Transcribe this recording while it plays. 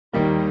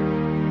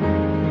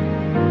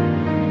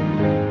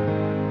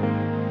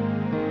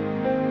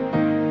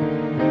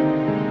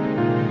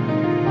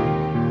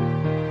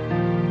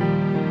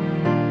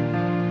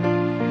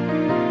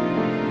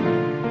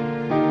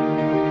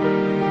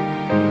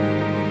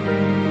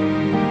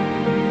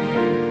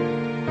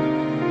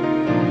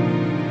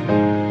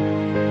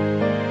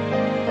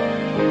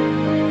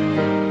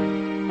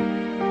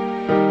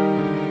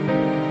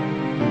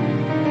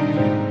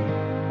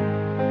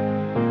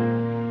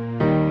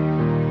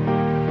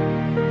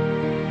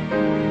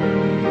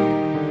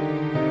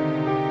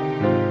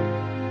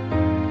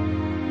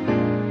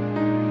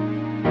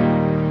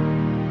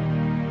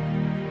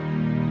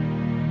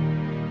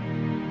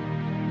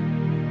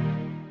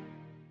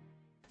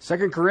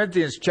2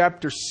 Corinthians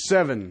chapter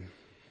 7.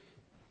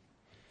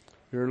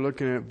 We're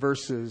looking at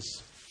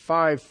verses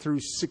 5 through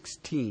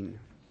 16.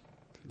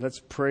 Let's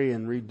pray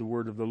and read the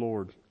word of the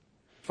Lord.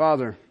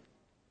 Father,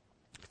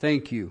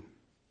 thank you.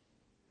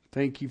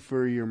 Thank you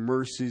for your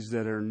mercies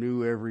that are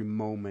new every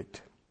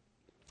moment.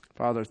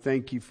 Father,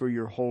 thank you for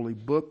your holy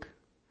book.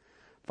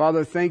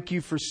 Father, thank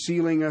you for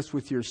sealing us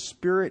with your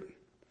Spirit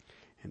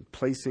and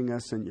placing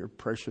us in your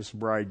precious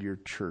bride, your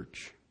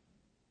church.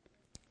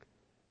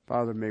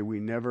 Father, may we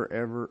never,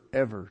 ever,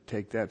 ever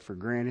take that for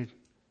granted.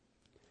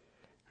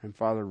 And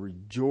Father,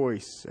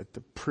 rejoice at the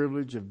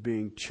privilege of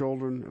being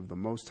children of the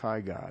Most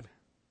High God.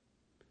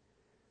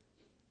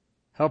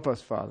 Help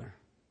us, Father.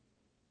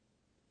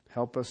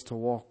 Help us to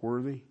walk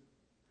worthy.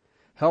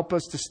 Help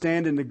us to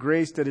stand in the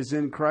grace that is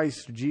in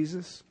Christ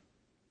Jesus.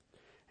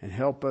 And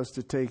help us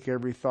to take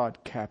every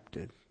thought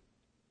captive.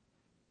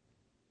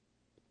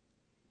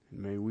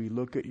 And may we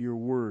look at your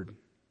word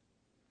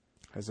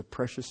as a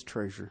precious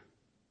treasure,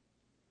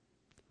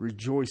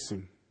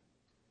 rejoicing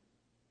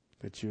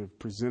that you have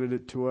presented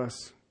it to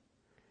us,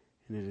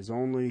 and it is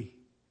only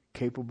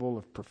capable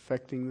of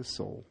perfecting the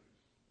soul.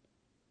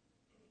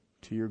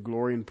 To your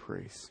glory and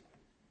praise.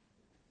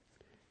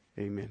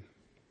 Amen.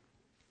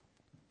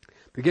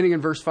 Beginning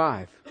in verse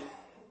 5.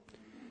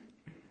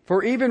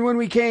 For even when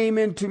we came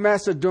into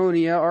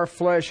Macedonia, our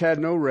flesh had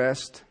no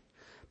rest,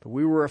 but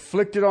we were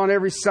afflicted on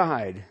every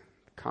side,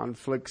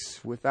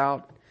 conflicts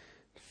without,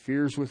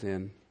 fears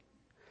within.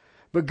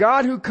 But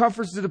God, who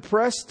comforts the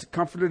depressed,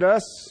 comforted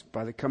us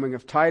by the coming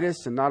of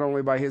Titus, and not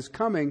only by his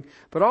coming,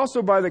 but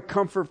also by the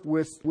comfort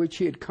with which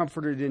he had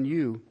comforted in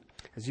you,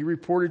 as he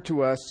reported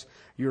to us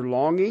your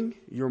longing,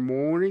 your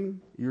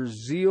mourning, your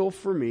zeal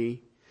for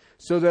me,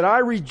 so that I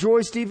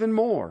rejoiced even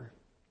more.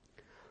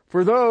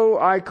 For though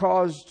I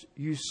caused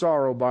you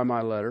sorrow by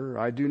my letter,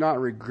 I do not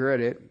regret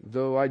it,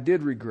 though I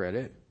did regret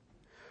it.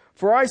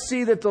 For I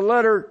see that the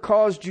letter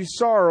caused you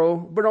sorrow,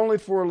 but only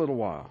for a little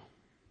while.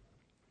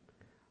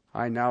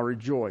 I now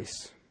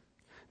rejoice,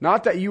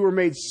 not that you were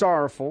made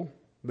sorrowful,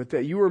 but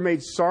that you were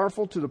made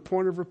sorrowful to the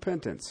point of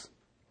repentance.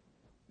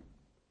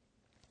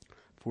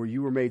 For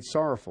you were made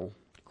sorrowful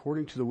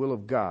according to the will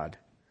of God,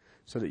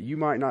 so that you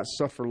might not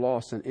suffer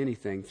loss in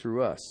anything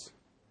through us.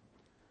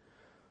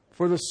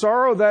 For the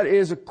sorrow that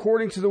is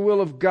according to the will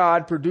of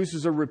God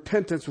produces a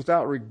repentance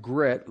without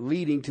regret,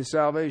 leading to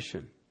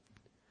salvation.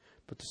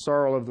 But the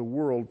sorrow of the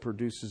world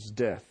produces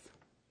death.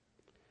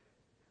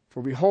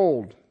 For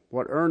behold,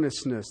 what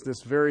earnestness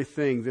this very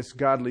thing, this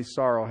godly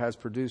sorrow has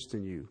produced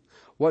in you.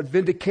 What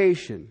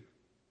vindication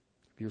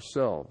of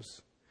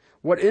yourselves.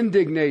 What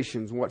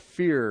indignations, what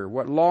fear,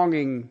 what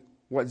longing,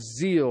 what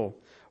zeal,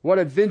 what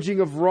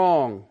avenging of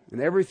wrong.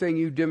 And everything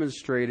you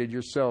demonstrated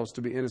yourselves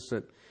to be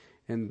innocent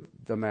in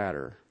the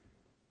matter.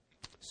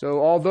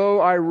 So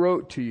although I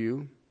wrote to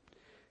you,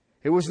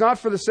 it was not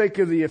for the sake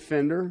of the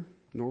offender,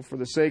 nor for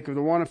the sake of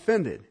the one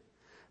offended,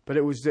 but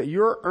it was that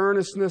your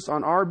earnestness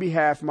on our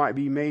behalf might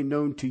be made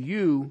known to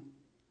you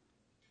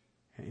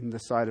in the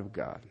sight of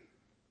God.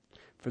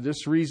 For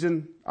this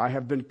reason, I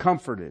have been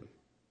comforted.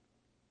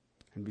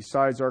 And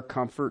besides our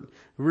comfort,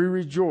 we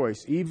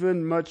rejoice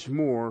even much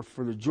more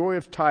for the joy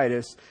of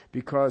Titus,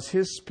 because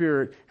his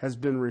spirit has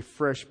been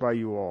refreshed by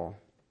you all.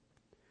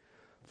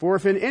 For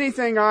if in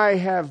anything I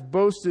have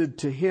boasted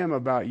to him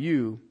about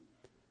you,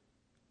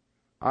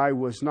 I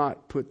was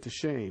not put to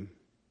shame.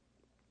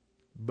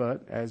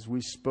 But as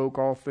we spoke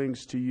all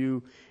things to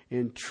you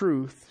in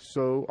truth,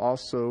 so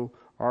also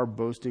our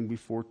boasting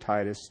before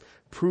Titus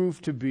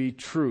proved to be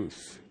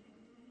truth.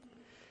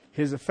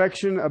 His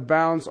affection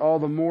abounds all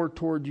the more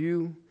toward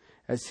you,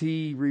 as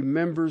he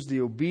remembers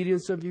the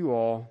obedience of you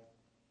all,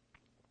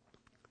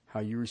 how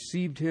you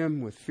received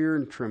him with fear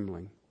and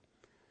trembling.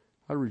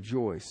 I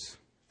rejoice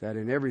that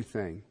in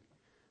everything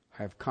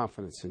I have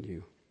confidence in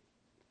you.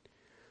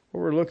 What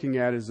we're looking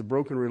at is the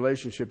broken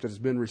relationship that has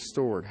been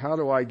restored. How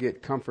do I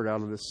get comfort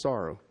out of this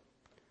sorrow?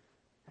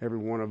 Every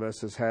one of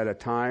us has had a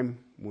time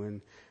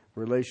when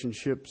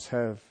relationships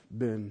have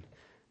been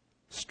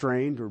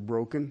strained or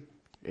broken.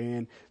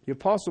 And the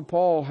Apostle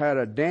Paul had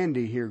a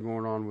dandy here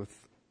going on with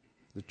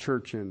the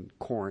church in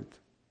Corinth.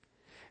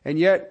 And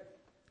yet,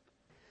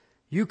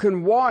 you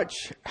can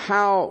watch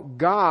how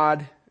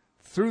God,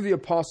 through the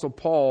Apostle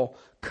Paul,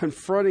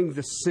 confronting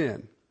the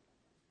sin,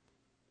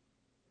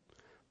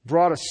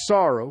 brought a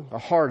sorrow, a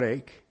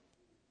heartache,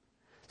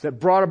 that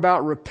brought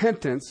about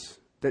repentance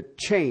that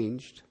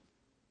changed.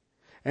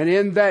 And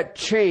in that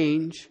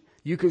change,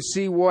 you can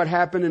see what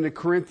happened in the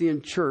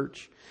Corinthian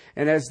church.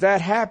 And as that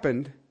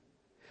happened,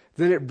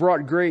 then it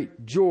brought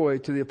great joy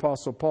to the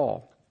Apostle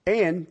Paul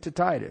and to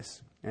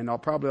Titus, and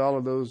probably all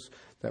of those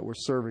that were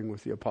serving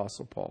with the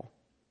Apostle Paul.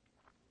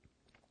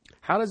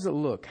 How does it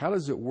look? How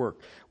does it work?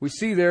 We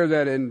see there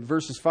that in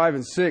verses 5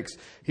 and 6,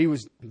 he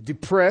was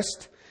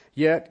depressed,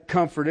 yet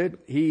comforted.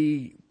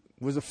 He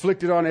was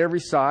afflicted on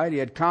every side. He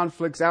had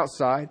conflicts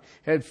outside,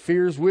 had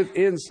fears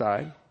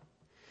inside,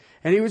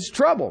 and he was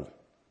troubled.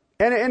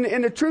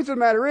 And the truth of the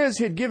matter is,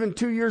 he had given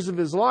 2 years of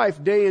his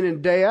life, day in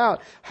and day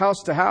out,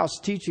 house to house,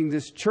 teaching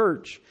this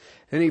church.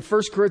 And in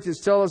 1 Corinthians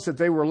tells us that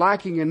they were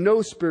lacking in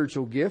no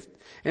spiritual gift.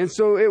 And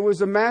so it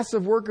was a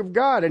massive work of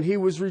God. And he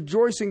was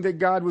rejoicing that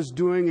God was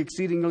doing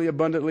exceedingly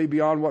abundantly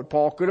beyond what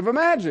Paul could have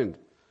imagined.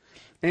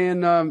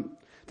 And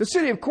the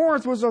city of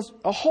Corinth was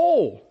a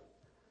hole.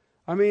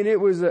 I mean, it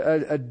was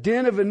a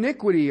den of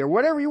iniquity or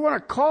whatever you want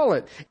to call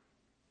it.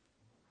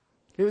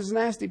 It was a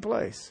nasty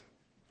place.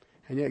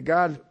 And yet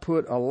God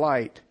put a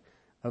light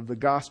of the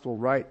gospel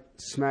right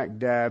smack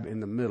dab in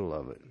the middle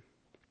of it.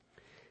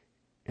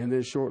 And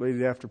then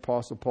shortly after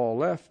Apostle Paul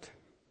left,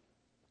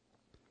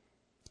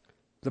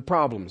 the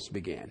problems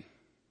began.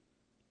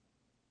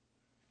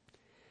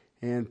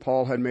 And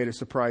Paul had made a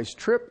surprise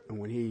trip, and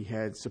when he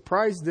had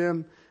surprised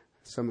them,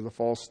 some of the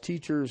false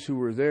teachers who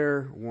were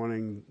there,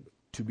 wanting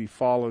to be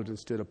followed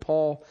instead of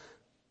Paul,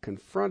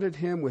 confronted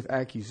him with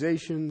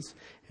accusations,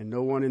 and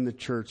no one in the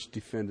church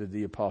defended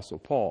the Apostle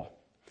Paul.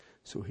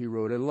 So he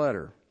wrote a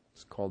letter.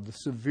 It's called the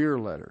Severe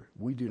Letter.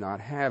 We do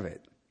not have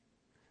it.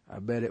 I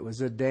bet it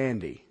was a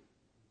dandy.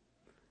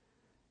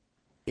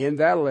 In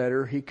that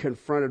letter, he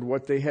confronted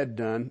what they had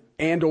done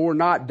and or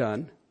not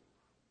done.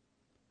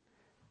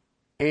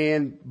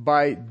 And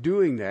by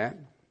doing that,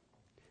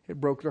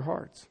 it broke their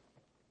hearts.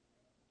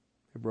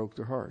 It broke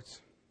their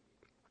hearts.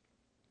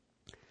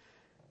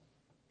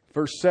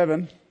 Verse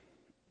 7,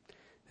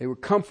 they were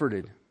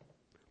comforted.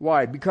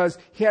 Why? Because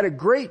he had a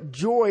great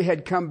joy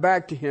had come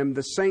back to him.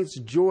 The saints'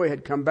 joy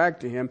had come back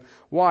to him.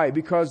 Why?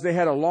 Because they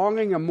had a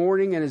longing, a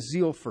mourning, and a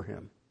zeal for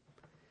him.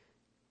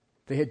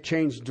 They had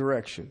changed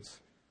directions.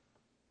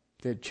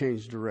 They had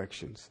changed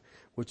directions,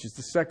 which is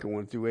the second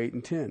one through 8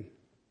 and 10.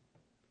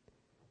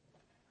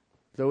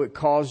 Though it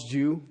caused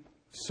you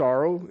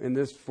sorrow in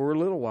this for a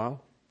little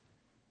while,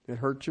 it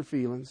hurt your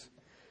feelings.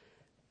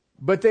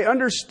 But they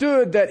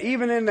understood that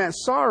even in that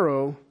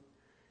sorrow,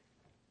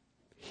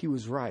 he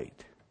was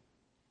right.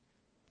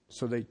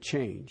 So they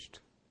changed.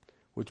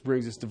 Which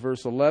brings us to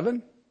verse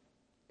 11.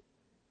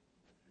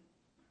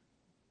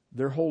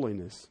 Their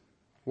holiness.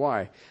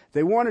 Why?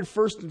 They wanted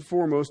first and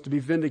foremost to be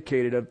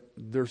vindicated of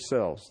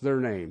themselves, their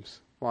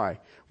names. Why?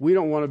 We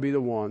don't want to be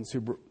the ones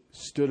who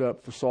stood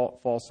up for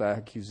false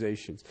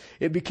accusations.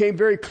 It became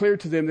very clear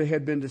to them they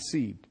had been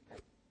deceived.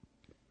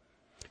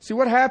 See,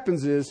 what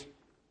happens is,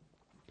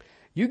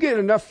 you get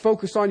enough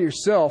focus on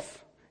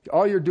yourself,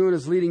 all you're doing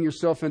is leading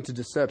yourself into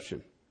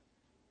deception.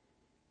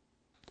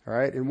 All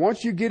right? And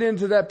once you get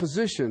into that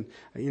position,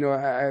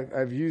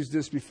 I've used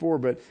this before,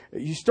 but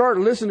you start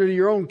listening to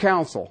your own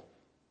counsel.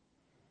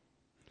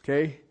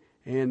 Okay?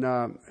 And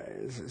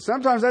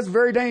sometimes that's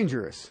very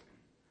dangerous.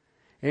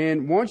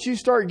 And once you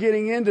start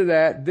getting into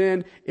that,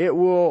 then it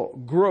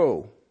will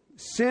grow.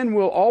 Sin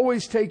will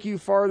always take you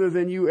farther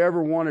than you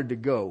ever wanted to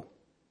go.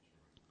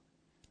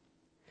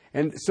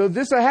 And so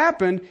this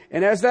happened,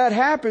 and as that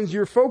happens,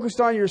 you're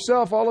focused on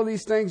yourself. All of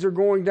these things are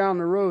going down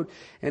the road,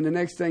 and the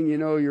next thing you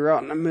know, you're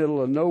out in the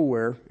middle of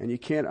nowhere, and you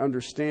can't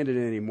understand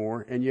it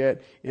anymore. And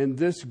yet, in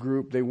this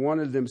group, they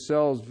wanted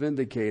themselves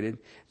vindicated.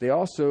 They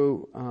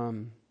also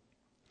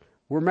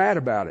were mad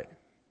about it.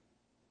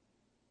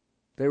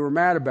 They were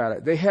mad about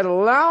it. They had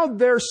allowed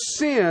their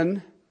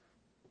sin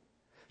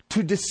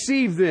to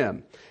deceive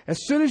them.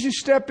 As soon as you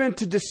step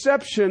into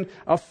deception,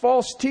 a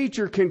false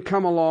teacher can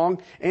come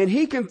along and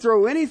he can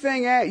throw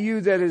anything at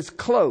you that is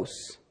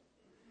close.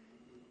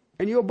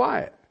 And you'll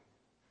buy it.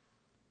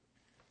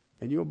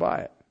 And you'll buy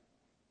it.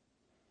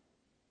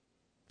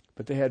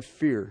 But they had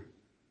fear.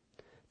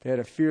 They had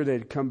a fear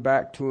they'd come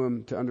back to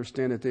him to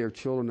understand that they are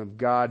children of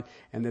God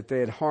and that they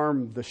had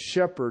harmed the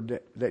shepherd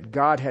that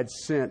God had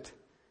sent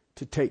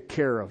to take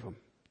care of them.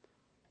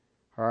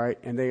 All right?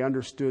 And they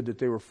understood that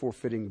they were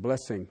forfeiting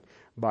blessing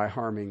by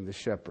harming the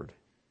shepherd.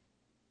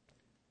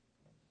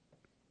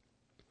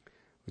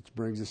 Which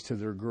brings us to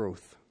their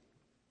growth.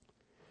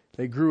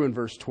 They grew in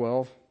verse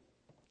 12.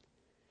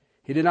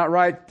 He did not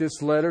write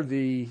this letter,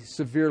 the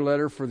severe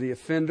letter, for the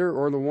offender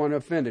or the one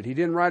offended. He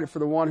didn't write it for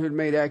the one who had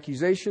made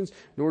accusations,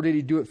 nor did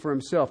he do it for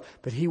himself.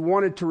 But he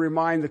wanted to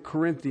remind the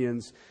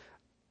Corinthians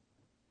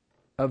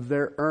of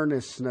their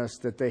earnestness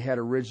that they had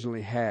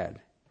originally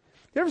had.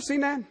 You ever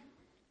seen that?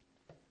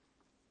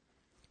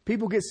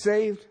 People get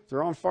saved.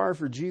 They're on fire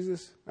for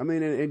Jesus. I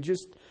mean, and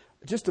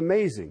just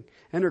amazing.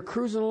 And they're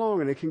cruising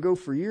along, and it can go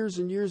for years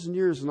and years and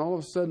years. And all of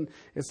a sudden,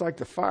 it's like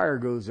the fire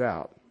goes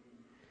out.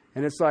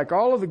 And it's like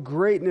all of the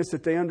greatness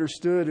that they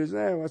understood is,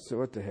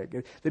 what the heck?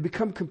 They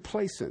become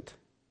complacent.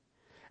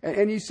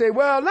 And you say,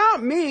 well,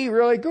 not me,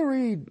 really. Go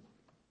read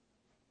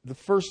the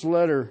first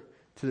letter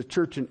to the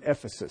church in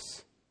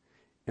Ephesus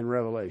in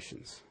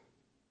Revelations.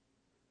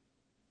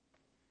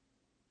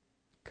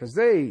 Because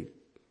they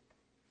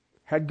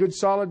had good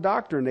solid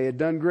doctrine. They had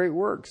done great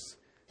works.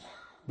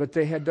 But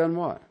they had done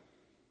what?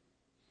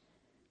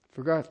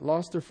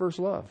 Lost their first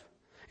love.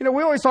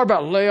 We always talk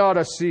about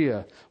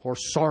Laodicea or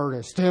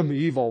Sardis, them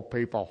evil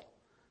people.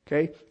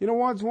 Okay? You know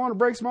what's one that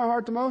breaks my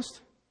heart the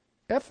most?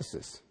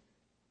 Ephesus.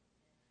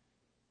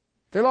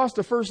 They lost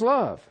their first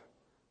love.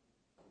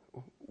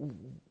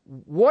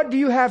 What do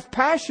you have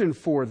passion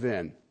for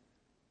then?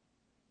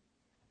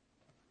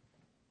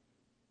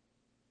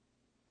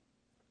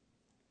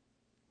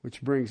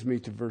 Which brings me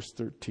to verse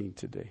 13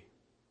 today.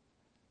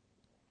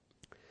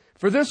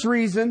 For this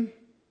reason,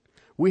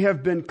 we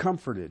have been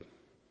comforted.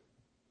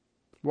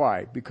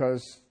 Why?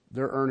 Because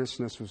their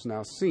earnestness was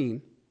now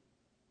seen.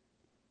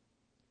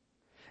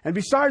 And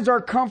besides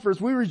our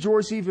comforts, we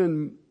rejoice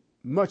even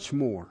much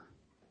more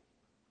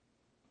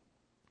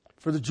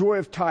for the joy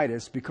of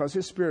Titus, because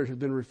his spirit has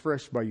been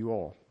refreshed by you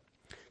all.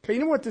 Okay, you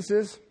know what this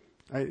is?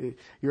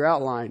 Your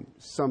outline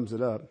sums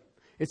it up.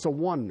 It's a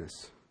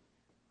oneness.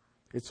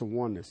 It's a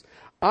oneness.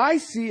 I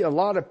see a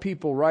lot of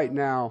people right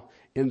now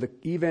in the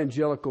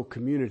evangelical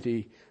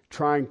community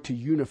trying to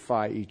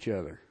unify each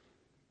other.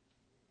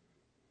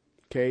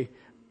 Okay?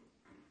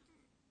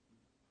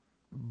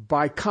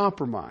 By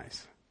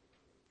compromise.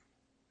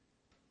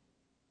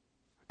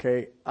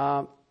 Okay?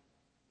 Go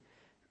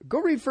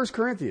read 1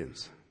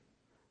 Corinthians.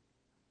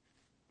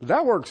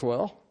 That works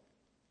well.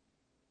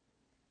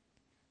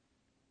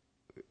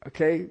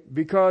 Okay?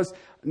 Because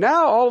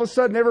now all of a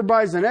sudden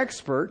everybody's an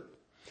expert.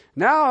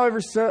 Now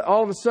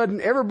all of a sudden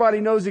everybody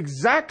knows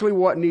exactly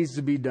what needs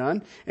to be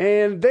done.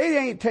 And they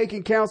ain't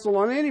taking counsel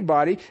on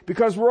anybody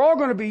because we're all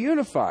going to be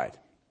unified.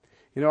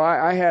 You know,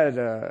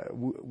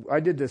 I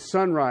did the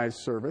sunrise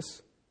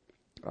service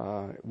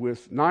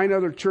with 9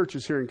 other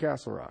churches here in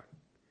Castle Rock.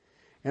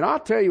 And I'll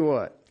tell you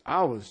what,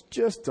 I was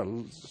just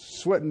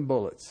sweating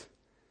bullets.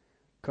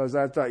 Because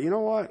I thought, you know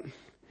what?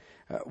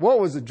 What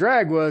was the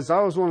drag was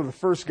I was one of the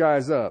first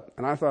guys up.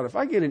 And I thought, if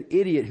I get an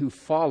idiot who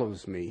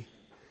follows me,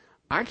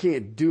 I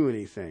can't do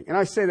anything. And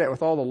I say that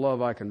with all the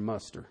love I can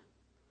muster.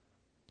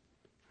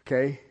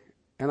 Okay?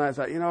 And I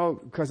thought, you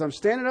know, because I'm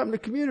standing up in the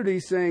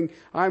community saying,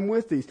 I'm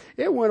with these.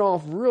 It went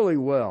off really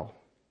well.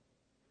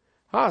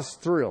 I was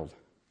thrilled.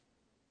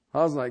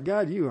 I was like,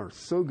 God, you are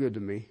so good to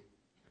me.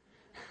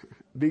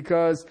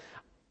 Because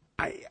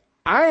I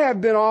have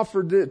been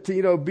offered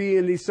to be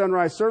in these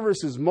sunrise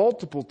services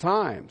multiple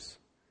times.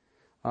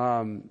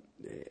 And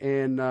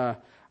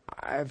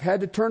I've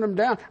had to turn them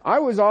down. I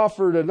was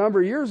offered a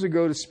number of years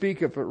ago to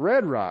speak up at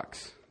Red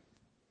Rocks.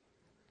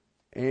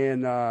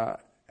 And I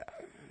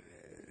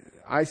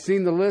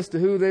seen the list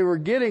of who they were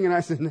getting, and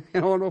I said, I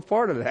don't want no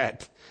part of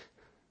that.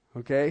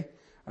 Okay?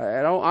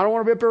 I don't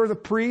want to be up there with a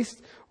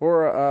priest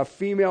or a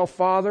female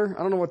father.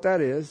 I don't know what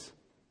that is.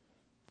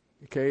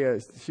 Okay,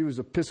 she was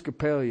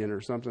Episcopalian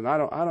or something.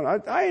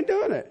 I ain't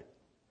doing it.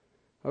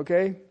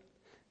 Okay?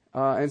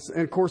 And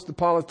of course the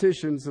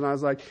politicians, and I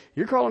was like,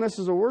 you're calling this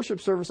as a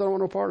worship service, I don't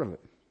want no part of it.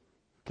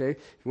 Okay?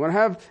 You want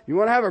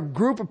to have a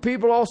group of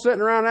people all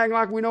sitting around acting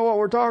like we know what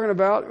we're talking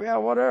about, yeah,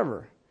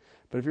 whatever.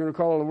 But if you're going to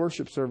call it a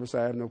worship service,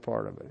 I have no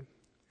part of it.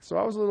 So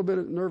I was a little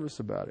bit nervous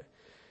about it.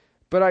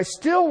 But I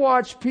still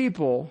watch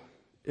people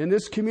in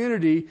this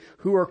community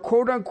who are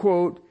quote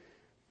unquote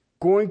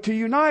going to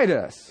unite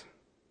us.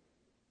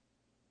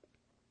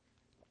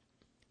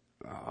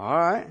 All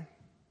right.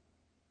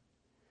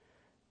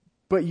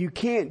 But you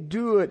can't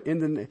do it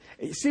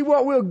see,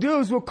 what we'll do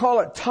is we'll call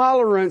it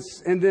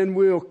tolerance and then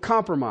we'll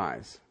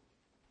compromise.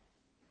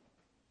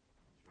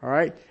 All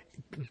right.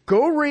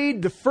 Go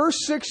read the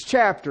first 6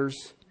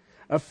 chapters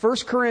of 1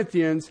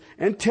 Corinthians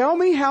and tell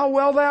me how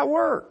well that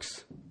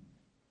works.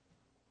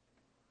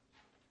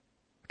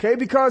 Okay,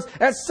 because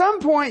at some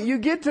point you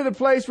get to the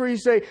place where you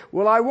say,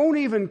 well, I won't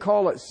even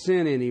call it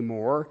sin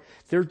anymore.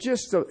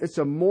 It's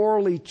a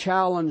morally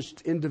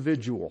challenged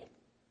individual.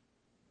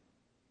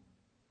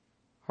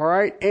 All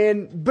right,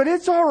 but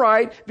it's all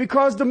right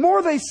because the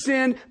more they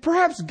sin,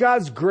 perhaps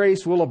God's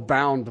grace will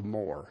abound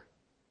more.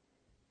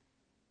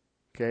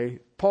 Okay,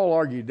 Paul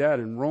argued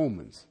that in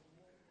Romans.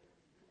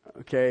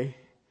 Okay,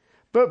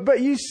 but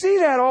you see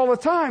that all the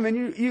time,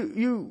 and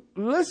you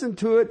listen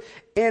to it,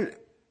 and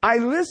I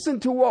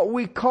listen to what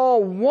we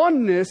call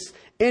oneness,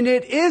 and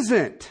it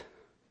isn't.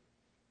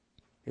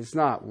 It's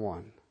not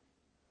one.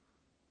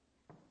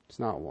 It's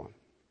not one.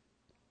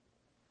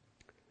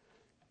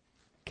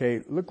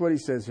 Okay, look what he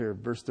says here,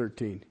 verse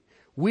 13.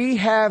 We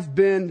have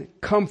been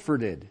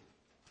comforted.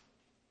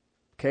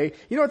 Okay,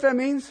 you know what that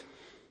means?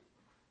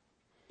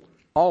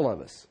 All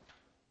of us.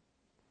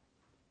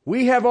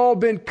 We have all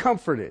been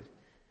comforted.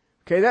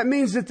 Okay, that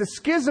means that the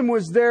schism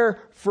was there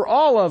for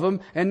all of them,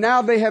 and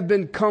now they have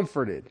been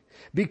comforted.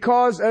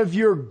 Because of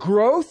your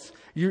growth,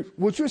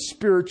 which was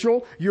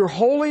spiritual, your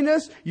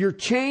holiness, your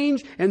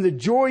change, and the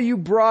joy you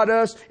brought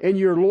us, and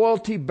your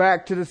loyalty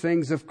back to the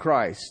things of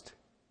Christ.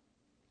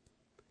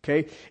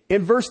 Okay,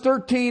 in verse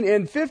 13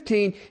 and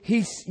 15,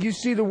 you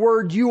see the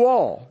word you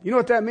all. You know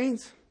what that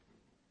means?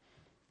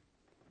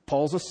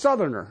 Paul's a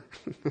southerner.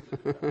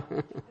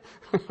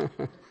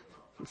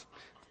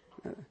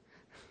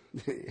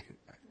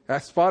 I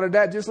spotted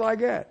that just like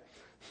that.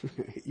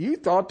 You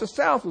thought the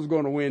South was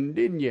going to win,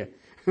 didn't you?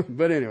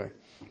 But anyway.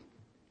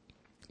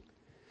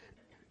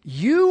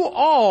 You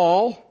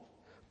all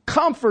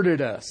comforted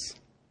us.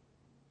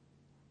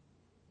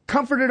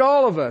 Comforted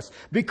all of us.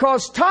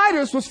 Because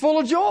Titus was full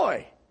of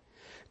joy.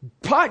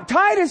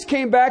 Titus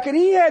came back and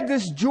he had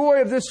this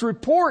joy of this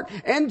report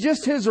and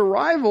just his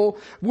arrival,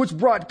 which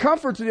brought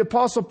comfort to the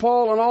Apostle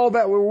Paul and all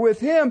that were with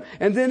him.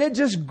 And then it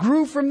just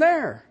grew from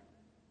there.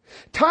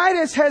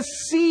 Titus has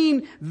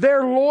seen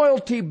their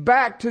loyalty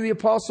back to the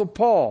Apostle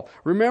Paul.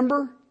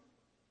 Remember?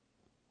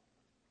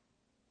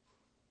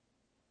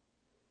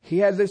 He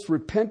had this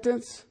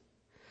repentance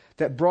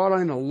that brought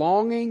in a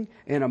longing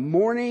and a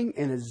mourning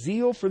and a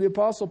zeal for the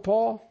Apostle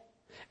Paul.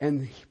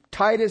 And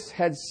Titus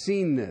had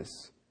seen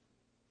this.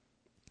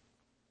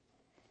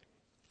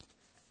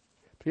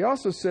 But he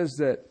also says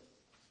that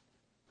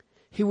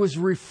he was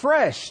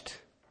refreshed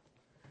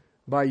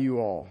by you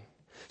all.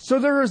 So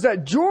there was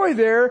that joy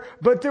there,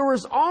 but there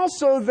was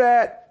also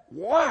that,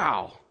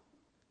 wow,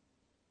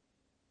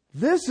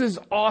 this is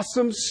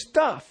awesome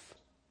stuff.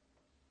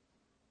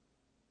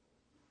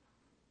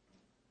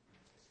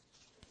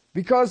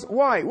 Because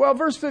why? Well,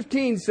 verse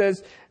 15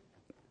 says,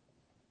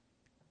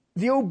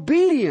 the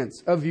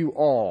obedience of you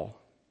all.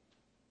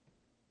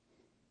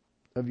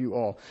 Of you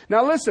all.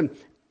 Now listen,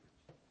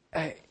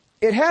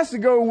 it has to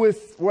go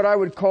with what I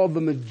would call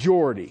the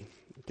majority.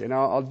 Okay,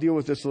 now I'll deal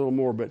with this a little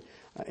more, but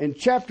in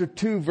chapter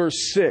 2,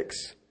 verse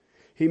 6,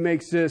 he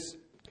makes this,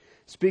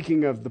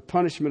 speaking of the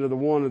punishment of the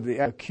one of the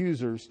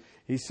accusers,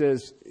 he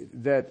says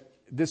that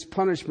this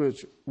punishment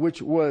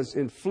which was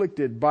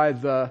inflicted by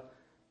the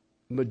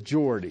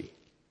majority.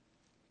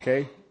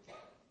 Okay?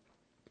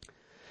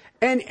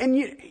 And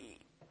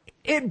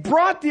it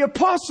brought the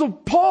Apostle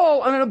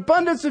Paul an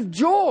abundance of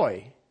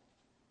joy.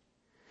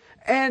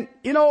 And,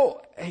 you know,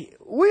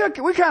 we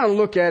kind of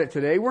look at it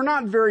today. We're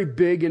not very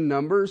big in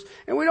numbers,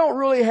 and we don't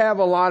really have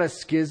a lot of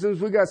schisms.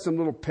 We got some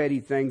little petty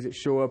things that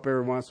show up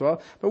every once in a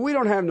while, but we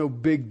don't have no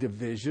big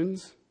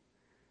divisions.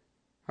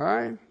 All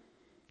right?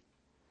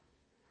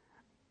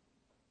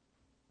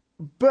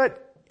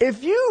 But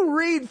if you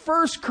read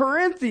 1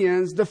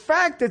 Corinthians, the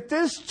fact that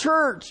this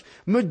church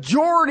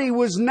majority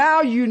was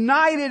now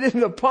united in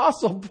the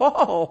Apostle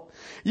Paul,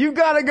 you've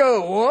got to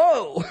go,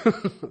 whoa,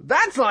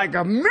 that's like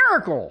a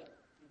miracle.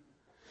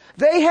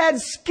 They had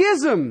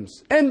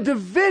schisms and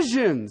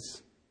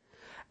divisions,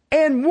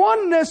 and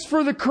oneness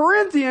for the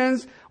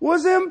Corinthians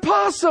was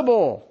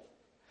impossible.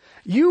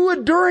 You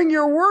would, during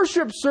your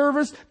worship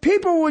service,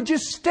 people would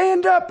just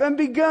stand up and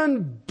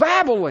begin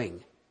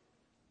babbling.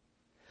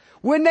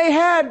 When they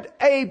had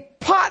a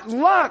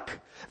potluck,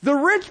 the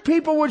rich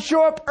people would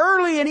show up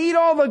early and eat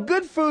all the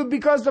good food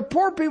because the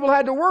poor people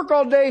had to work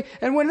all day.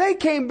 And when they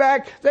came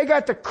back, they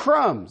got the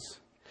crumbs.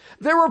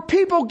 There were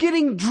people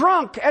getting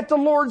drunk at the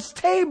Lord's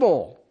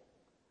table.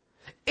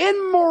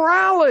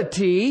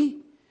 Immorality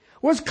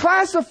was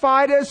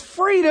classified as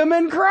freedom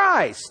in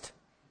Christ.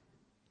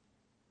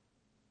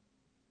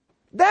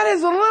 That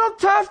is a little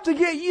tough to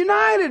get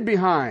united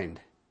behind.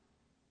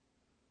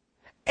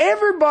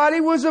 Everybody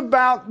was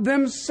about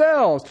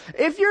themselves.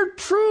 If you're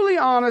truly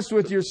honest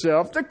with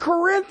yourself, the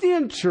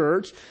Corinthian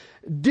church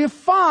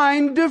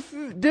defined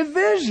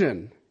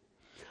division.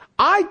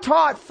 I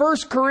taught 1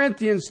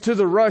 Corinthians to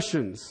the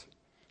Russians.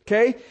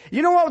 Okay?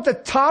 You know what the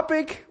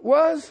topic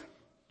was?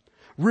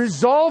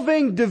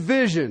 Resolving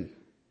division.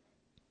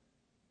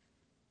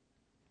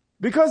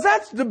 Because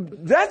that's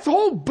the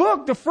whole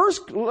book. The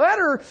first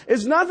letter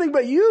is nothing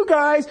but you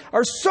guys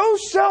are so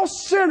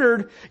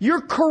self-centered,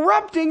 you're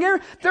corrupting,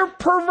 they're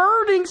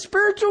perverting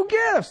spiritual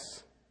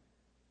gifts.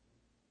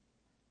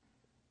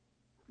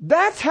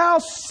 That's how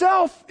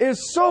self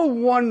is so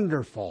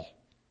wonderful.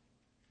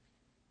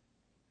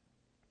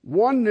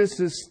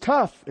 Oneness is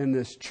tough in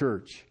this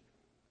church.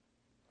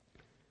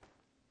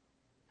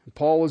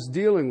 Paul was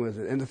dealing with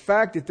it. And the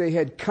fact that they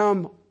had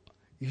come,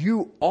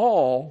 you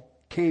all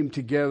came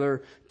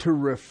together to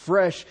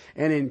refresh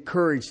and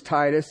encourage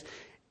Titus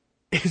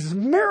is a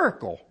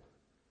miracle.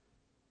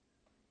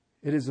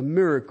 It is a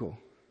miracle.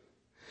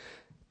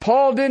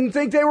 Paul didn't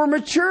think they were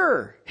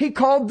mature. He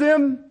called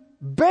them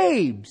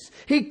babes.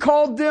 He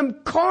called them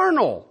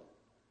carnal.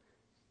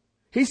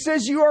 He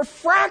says you are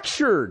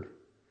fractured.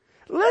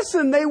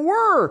 Listen, they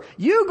were.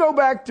 You go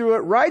back through it,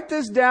 write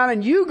this down,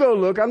 and you go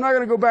look. I'm not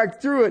going to go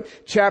back through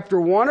it.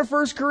 Chapter 1 of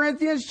 1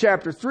 Corinthians,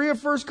 chapter 3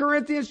 of 1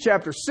 Corinthians,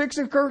 chapter 6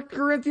 of 1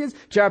 Corinthians,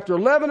 chapter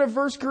 11 of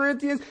 1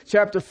 Corinthians,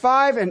 chapter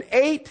 5 and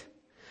 8.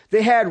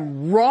 They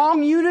had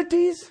wrong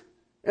unities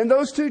in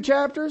those two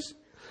chapters.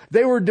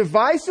 They were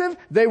divisive.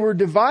 They were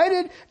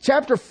divided.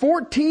 Chapter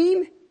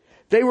 14,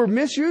 they were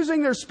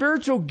misusing their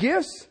spiritual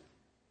gifts.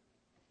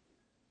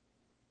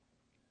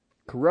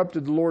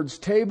 Corrupted the Lord's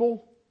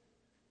table.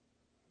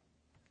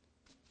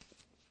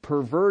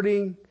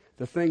 Perverting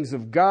the things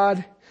of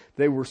God.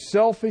 They were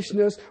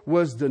selfishness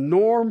was the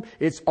norm.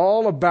 It's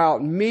all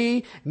about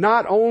me.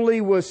 Not only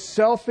was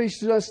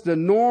selfishness the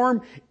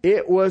norm,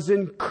 it was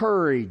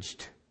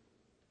encouraged.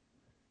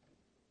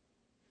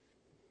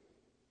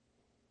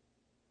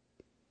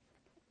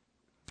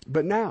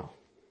 But now,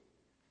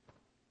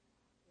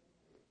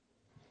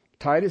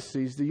 Titus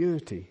sees the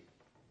unity.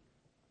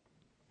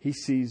 He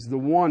sees the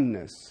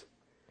oneness.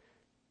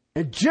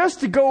 And just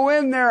to go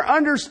in there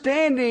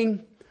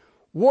understanding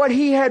what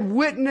he had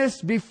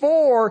witnessed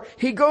before,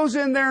 he goes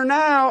in there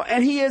now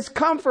and he is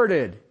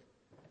comforted.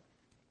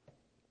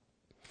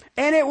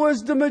 And it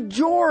was the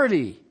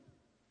majority.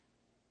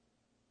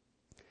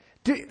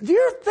 Do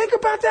you think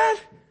about that?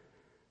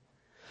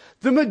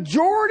 The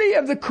majority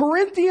of the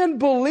Corinthian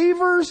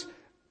believers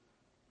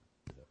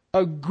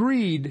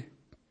agreed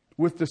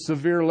with the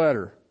severe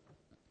letter.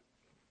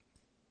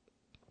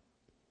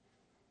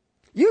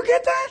 You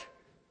get that?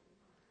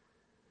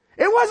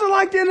 It wasn't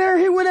like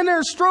he went in there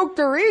and stroked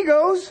their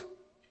egos.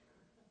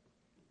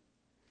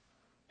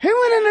 He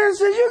went in there and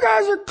said, you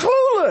guys are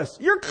clueless.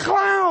 You're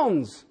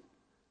clowns.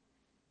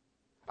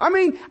 I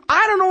mean,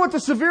 I don't know what the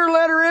severe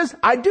letter is.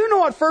 I do know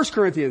what 1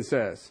 Corinthians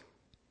says.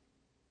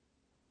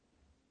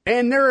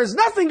 And there is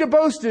nothing to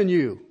boast in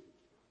you.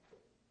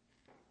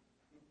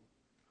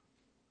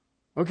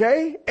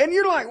 Okay? And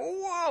you're like,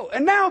 whoa.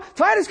 And now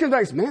Titus comes back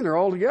and says, man, they're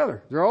all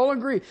together. They're all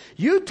agreed.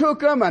 You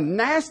took them a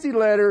nasty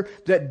letter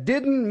that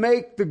didn't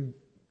make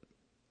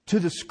to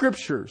the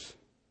scriptures.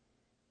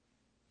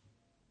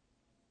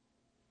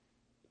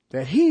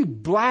 That he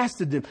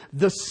blasted them.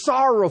 The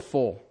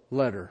sorrowful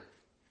letter.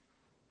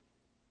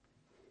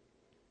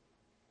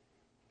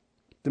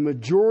 The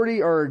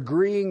majority are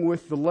agreeing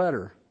with the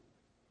letter.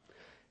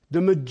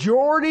 The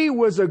majority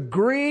was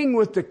agreeing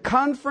with the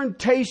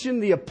confrontation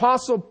the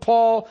Apostle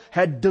Paul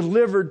had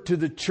delivered to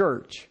the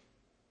church.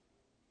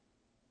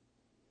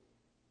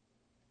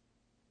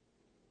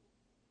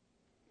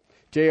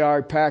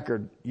 J.I.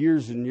 Packer,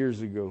 years and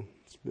years ago,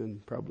 it's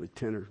been probably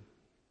 10 or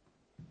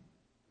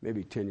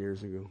maybe 10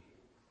 years ago,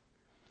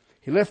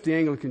 he left the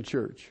Anglican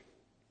Church.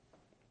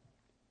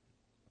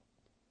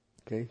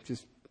 Okay,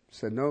 just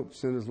said, nope,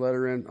 send his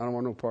letter in. I don't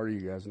want no part of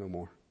you guys no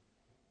more.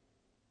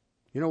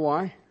 You know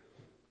why?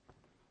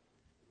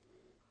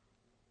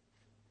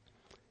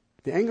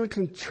 The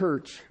Anglican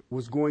Church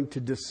was going to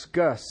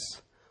discuss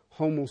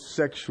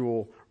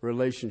homosexual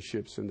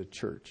relationships in the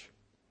church.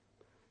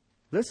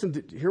 Listen,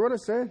 did you hear what I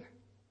said?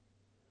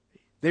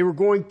 They were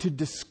going to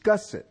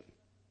discuss it.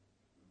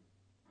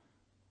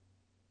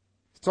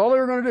 That's all they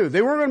were going to do.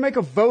 They weren't going to make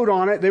a vote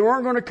on it. They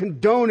weren't going to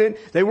condone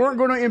it. They weren't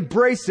going to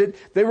embrace it.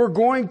 They were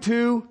going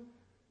to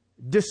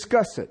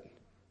discuss it.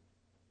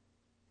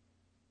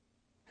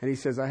 And he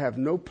says, I have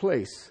no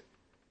place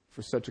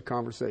for such a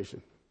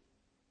conversation.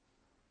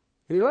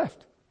 And he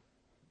left.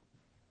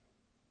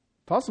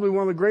 Possibly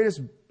one of the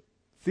greatest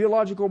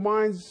theological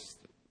minds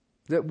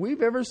that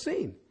we've ever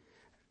seen.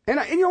 And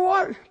you know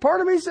what?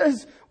 Part of me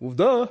says, well,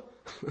 duh.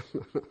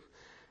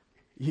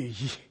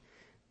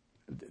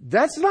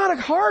 That's not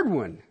a hard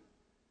one.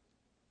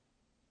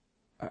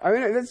 I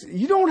mean,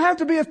 you don't have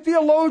to be a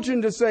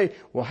theologian to say,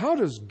 well, how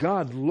does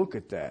God look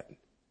at that?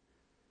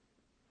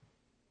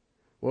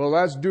 Well,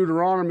 that's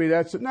Deuteronomy.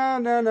 That's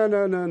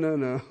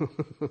no.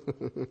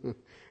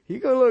 You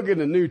go look in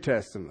the New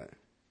Testament.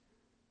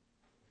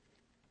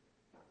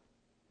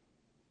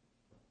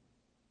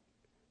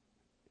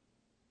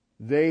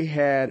 They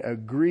had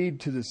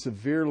agreed to the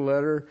severe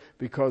letter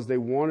because they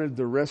wanted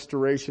the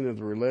restoration of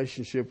the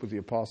relationship with the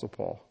Apostle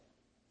Paul.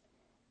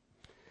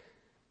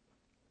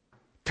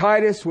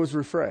 Titus was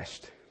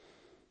refreshed.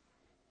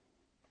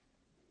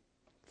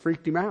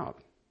 Freaked him out,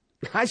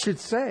 I should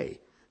say.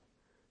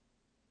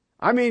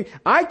 I mean,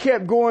 I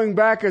kept going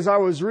back as I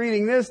was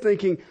reading this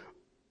thinking,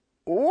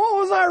 what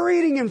was I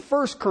reading in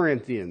 1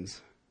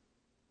 Corinthians?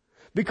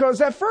 Because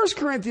that 1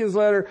 Corinthians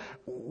letter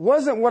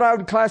wasn't what I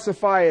would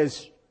classify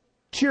as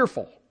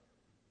cheerful.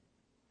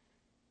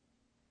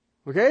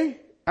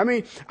 Okay? I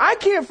mean, I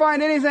can't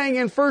find anything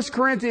in 1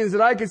 Corinthians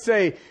that I could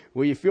say,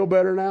 will you feel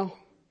better now?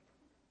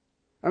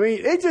 I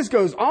mean, it just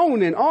goes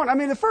on and on. I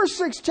mean, the first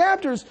 6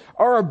 chapters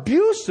are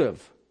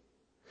abusive.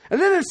 And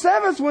then the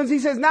 7th ones, he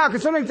says, now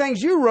concerning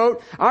things you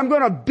wrote, I'm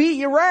going to beat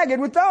you ragged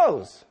with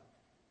those.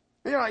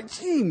 And you're like,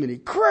 gee, many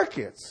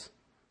crickets.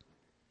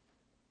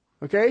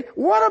 Okay?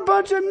 What a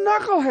bunch of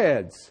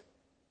knuckleheads.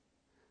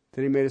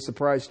 Then he made a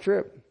surprise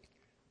trip.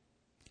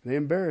 They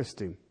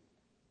embarrassed him.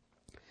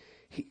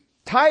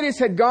 Titus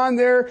had gone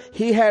there.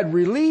 He had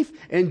relief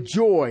and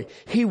joy.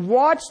 He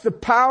watched the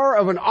power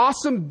of an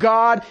awesome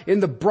God in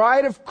the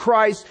bride of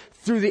Christ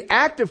through the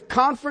act of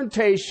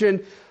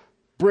confrontation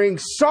bring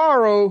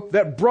sorrow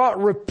that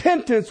brought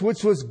repentance,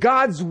 which was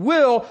God's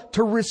will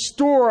to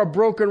restore a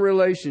broken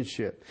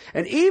relationship.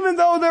 And even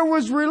though there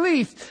was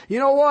relief, you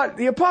know what?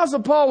 The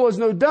Apostle Paul was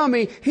no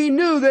dummy. He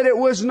knew that it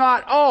was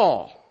not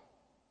all.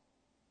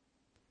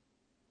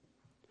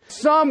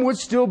 Some would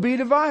still be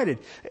divided.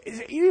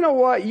 You know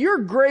what? Your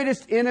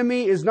greatest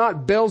enemy is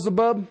not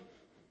Beelzebub.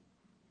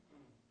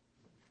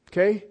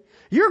 Okay?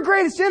 Your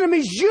greatest enemy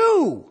is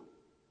you.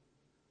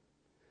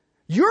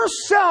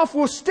 Yourself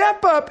will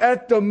step up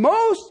at the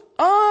most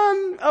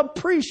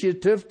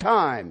unappreciative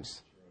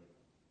times.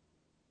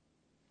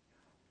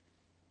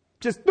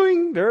 Just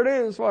ding, there it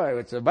is. Why?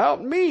 It's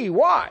about me.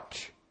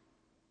 Watch.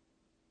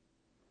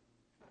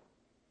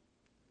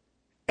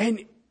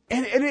 And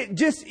it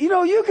just, you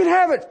know, you can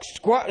have it.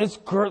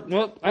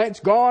 It's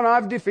gone.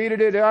 I've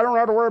defeated it. I don't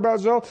have to worry about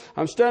myself.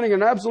 I'm standing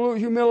in absolute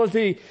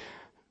humility.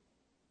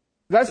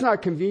 That's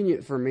not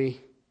convenient for me.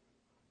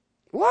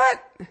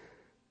 What?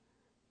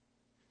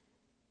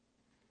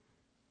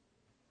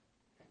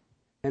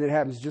 And it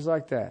happens just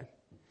like that.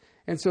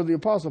 And so the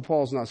Apostle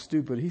Paul's not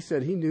stupid. He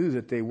said he knew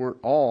that they weren't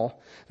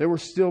all. There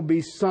would still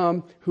be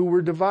some who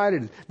were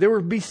divided. There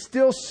would be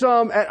still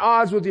some at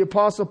odds with the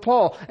Apostle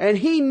Paul. And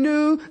he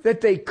knew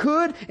that they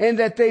could and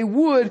that they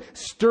would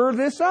stir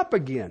this up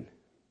again.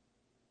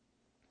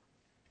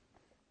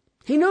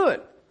 He knew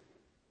it.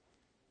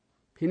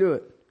 He knew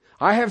it.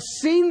 I have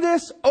seen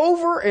this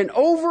over and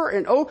over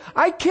and over.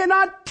 I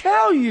cannot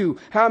tell you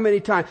how many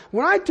times.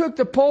 When I took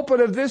the pulpit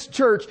of this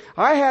church,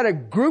 I had a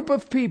group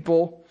of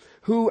people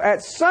who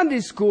at Sunday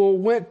school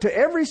went to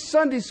every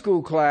Sunday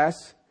school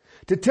class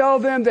to tell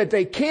them that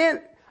they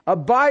can't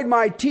abide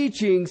my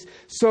teachings,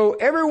 so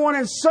everyone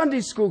in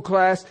Sunday school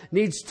class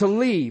needs to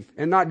leave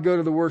and not go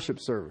to the worship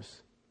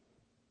service.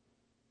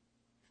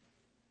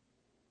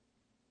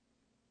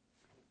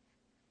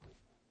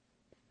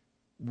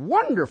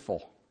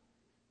 Wonderful.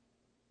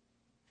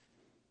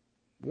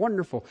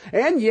 Wonderful.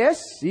 And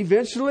yes,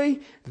 eventually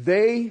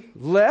they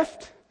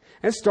left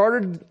and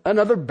started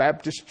another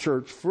Baptist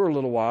church for a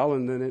little while,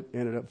 and then it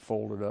ended up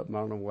folded up. I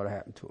don't know what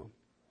happened to them.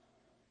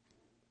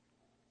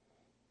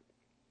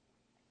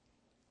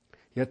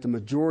 Yet the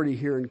majority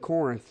here in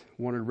Corinth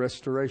wanted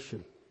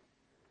restoration.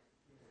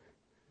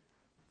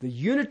 The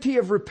unity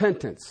of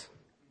repentance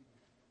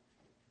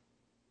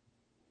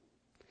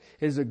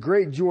is a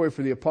great joy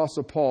for the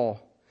Apostle Paul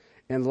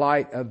in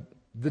light of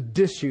the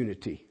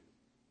disunity.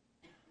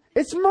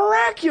 It's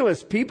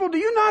miraculous, people. Do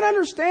you not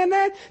understand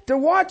that? To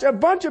watch a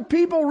bunch of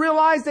people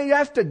realize they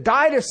have to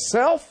die to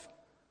self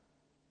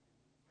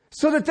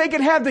so that they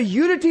can have the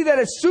unity that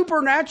is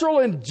supernatural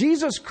in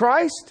Jesus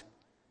Christ.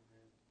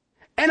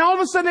 And all of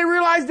a sudden they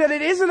realize that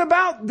it isn't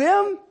about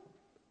them.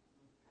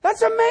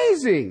 That's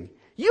amazing.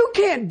 You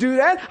can't do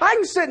that. I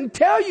can sit and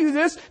tell you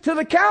this till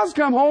the cows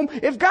come home.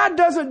 If God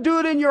doesn't do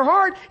it in your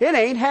heart, it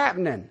ain't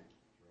happening.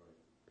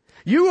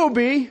 You will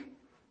be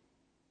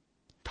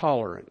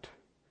tolerant.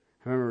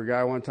 I remember a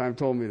guy one time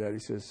told me that. He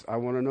says, I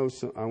want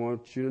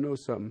you to know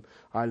something.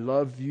 I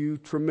love you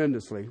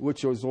tremendously,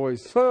 which was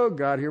always, oh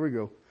God, here we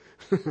go.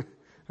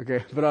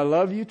 Okay, but I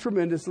love you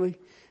tremendously.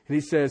 And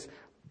he says,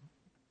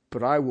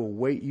 but I will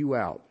wait you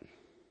out.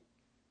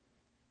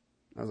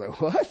 I was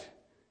like, what?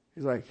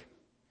 He's like,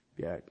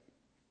 yeah,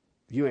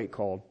 you ain't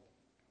called.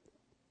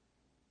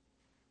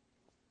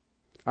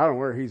 I don't know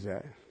where he's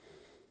at.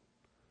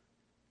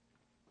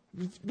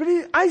 But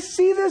I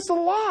see this a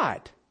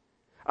lot.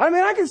 I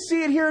mean, I can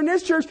see it here in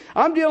this church.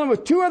 I'm dealing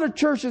with 2 other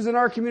churches in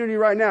our community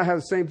right now that have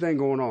the same thing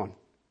going on.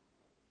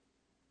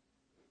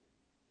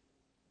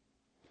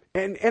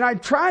 And I'm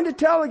trying to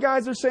tell the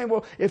guys, they're saying,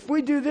 well, if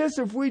we do this,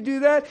 if we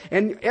do that,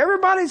 and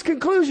everybody's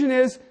conclusion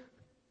is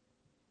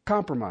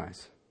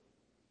compromise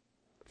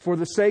for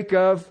the sake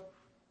of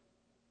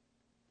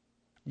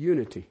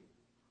unity.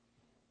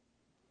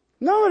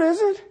 No, it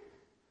isn't.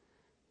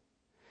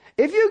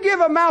 If you give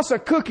a mouse a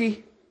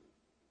cookie,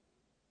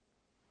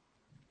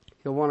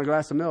 he'll want a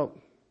glass of milk.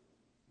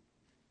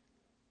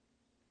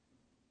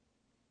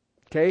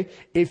 Okay?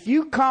 If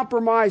you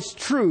compromise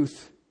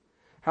truth,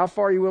 how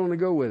far are you willing to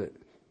go with it?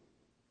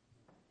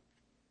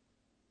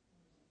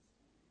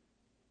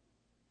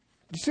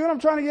 You see what I'm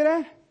trying to get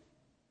at?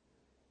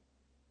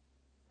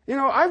 You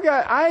know,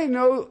 I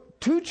know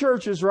 2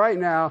 churches right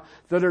now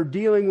that are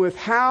dealing with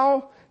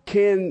how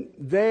can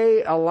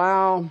they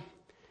allow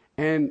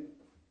and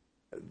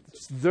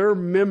their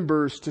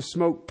members to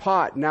smoke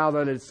pot now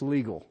that it's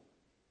legal.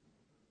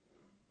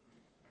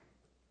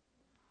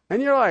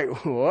 And you're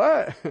like,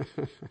 what?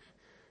 And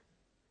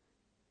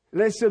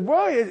they said,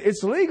 well,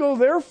 it's legal,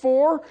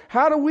 therefore,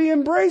 how do we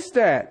embrace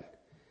that?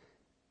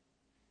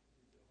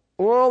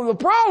 Well, the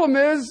problem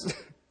is,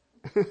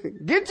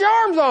 get your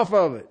arms off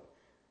of it.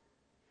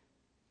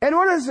 And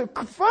what is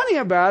funny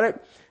about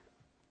it,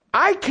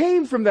 I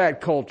came from that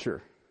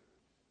culture.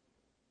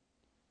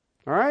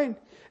 All right?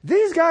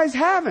 These guys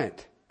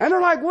haven't. And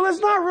they're like, well, it's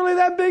not really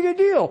that big a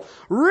deal.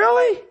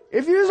 Really?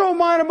 If you just don't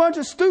mind a bunch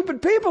of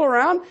stupid people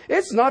around,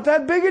 it's not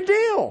that big a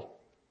deal.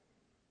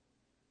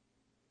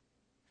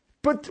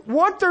 But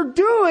what they're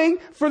doing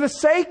for the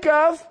sake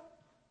of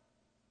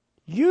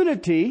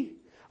unity,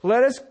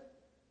 let us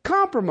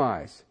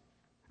compromise.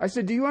 I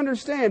said, do you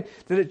understand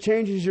that it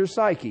changes your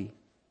psyche?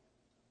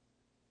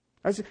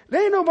 I said,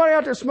 there ain't nobody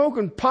out there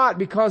smoking pot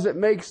because it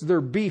makes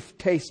their beef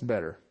taste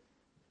better.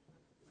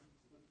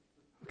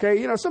 Okay,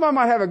 you know, somebody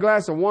might have a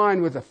glass of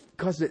wine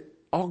because it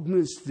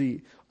augments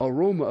the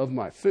aroma of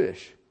my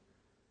fish.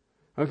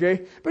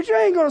 Okay, but you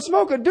ain't going to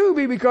smoke a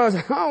doobie because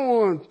I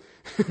want,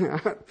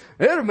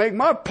 it'll make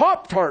my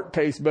Pop-Tart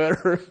taste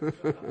better.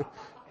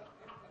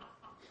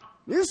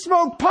 You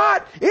smoke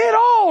pot, it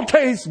all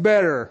tastes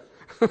better.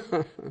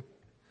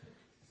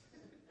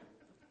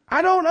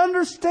 I don't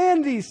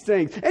understand these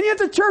things. And yet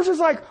the church is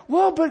like,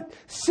 well, but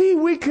see,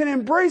 we can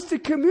embrace the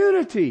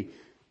community.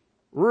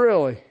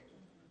 Really?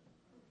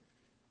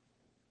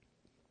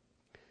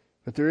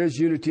 But there is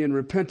unity and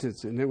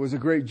repentance, and it was a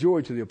great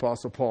joy to the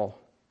Apostle Paul.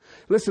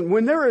 Listen,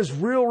 when there is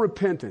real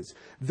repentance,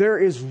 there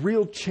is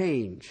real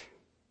change.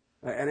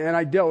 And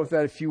I dealt with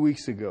that a few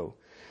weeks ago.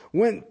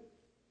 When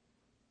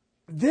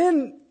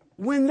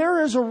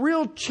there is a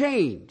real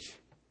change,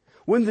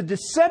 when the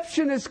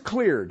deception is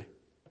cleared,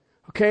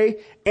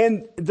 okay,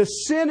 and the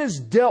sin is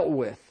dealt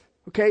with,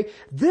 okay,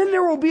 then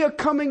there will be a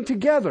coming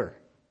together.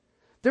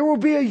 There will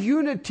be a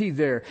unity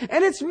there.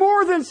 And it's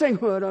more than saying,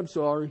 "What, I'm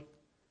sorry."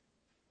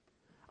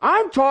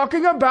 I'm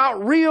talking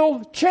about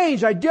real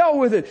change. I dealt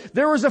with it.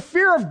 There is a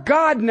fear of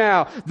God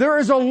now. There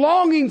is a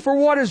longing for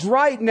what is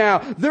right now.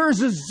 There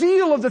is a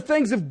zeal of the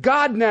things of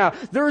God now.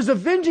 There is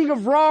avenging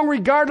of wrong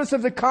regardless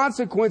of the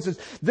consequences.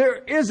 There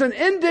is an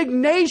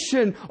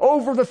indignation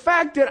over the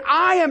fact that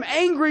I am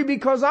angry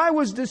because I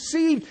was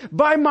deceived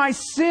by my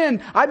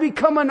sin. I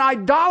become an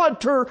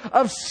idolater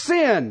of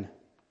sin.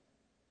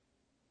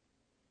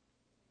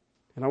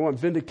 And I want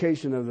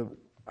vindication of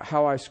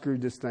how I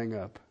screwed this thing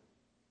up.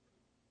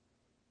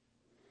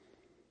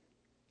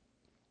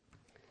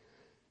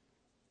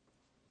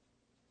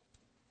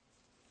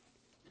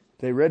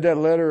 They read that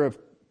letter of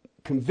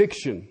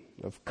conviction,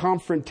 of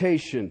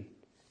confrontation,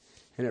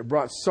 and it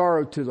brought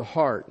sorrow to the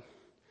heart.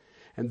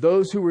 And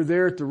those who were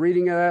there at the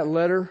reading of that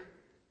letter,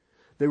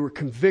 they were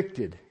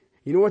convicted.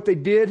 You know what they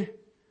did?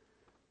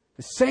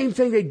 The same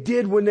thing they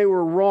did when they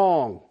were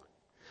wrong.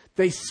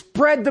 They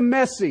spread the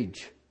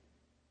message.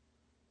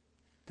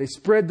 They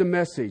spread the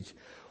message.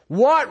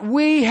 What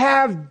we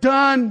have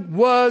done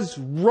was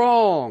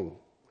wrong.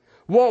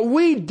 What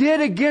we did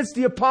against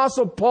the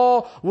Apostle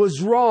Paul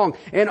was wrong.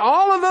 And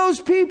all of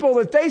those people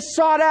that they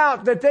sought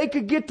out, that they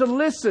could get to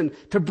listen,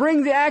 to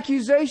bring the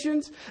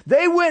accusations,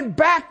 they went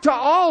back to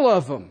all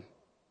of them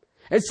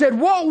and said,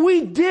 what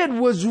we did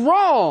was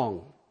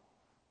wrong.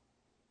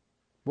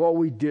 What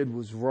we did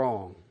was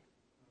wrong.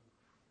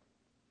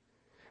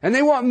 And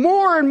they want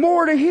more and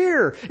more to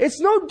hear.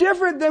 It's no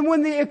different than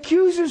when the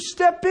accusers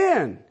step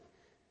in.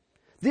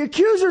 The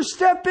accusers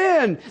step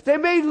in. They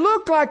may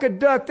look like a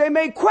duck. They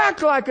may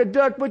quack like a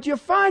duck, but you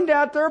find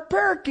out they're a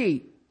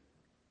parakeet.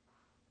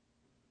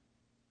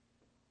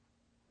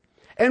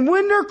 And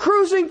when they're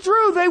cruising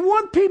through, they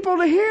want people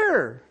to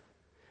hear.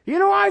 You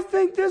know, I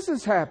think this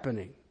is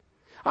happening.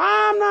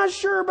 I'm not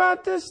sure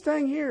about this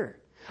thing here.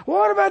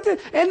 What about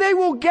this? And they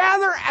will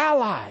gather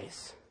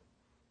allies.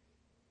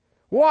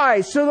 Why?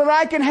 So that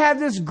I can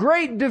have this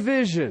great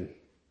division.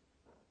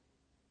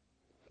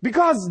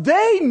 Because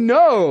they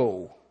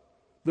know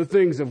the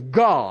things of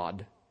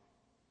God.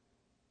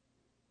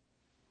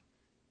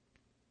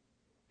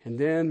 And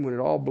then when it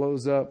all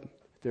blows up,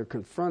 they're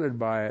confronted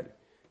by it.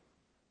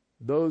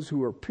 Those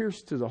who are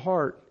pierced to the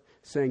heart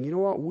saying, you know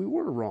what, we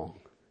were wrong.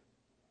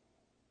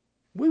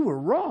 We were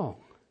wrong.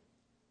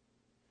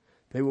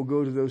 They will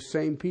go to those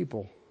same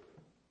people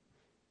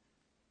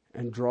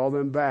and draw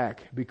them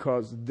back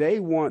because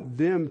they want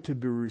them to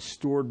be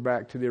restored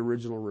back to the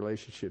original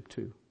relationship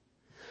too.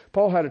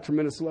 Paul had a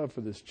tremendous love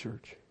for this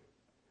church.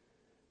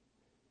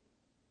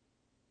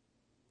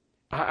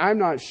 I'm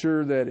not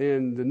sure that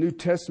in the New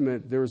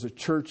Testament there was a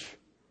church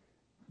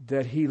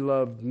that he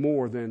loved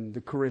more than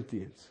the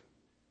Corinthians.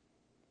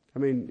 I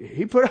mean,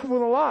 he put up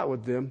with a lot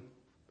with them.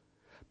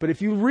 But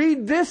if you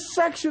read this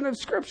section of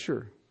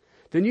Scripture,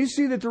 then you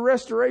see that the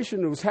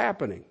restoration was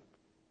happening.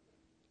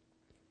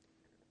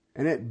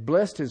 And it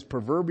blessed his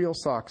proverbial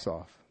socks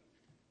off.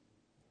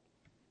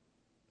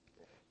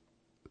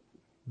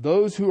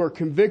 Those who are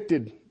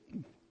convicted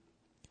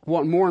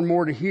want more and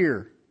more to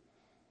hear.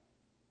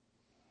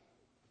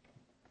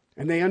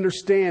 And they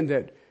understand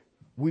that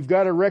we've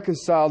got to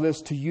reconcile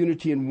this to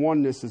unity and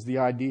oneness is the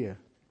idea.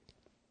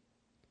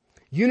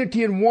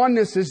 Unity and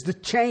oneness is the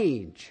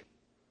change.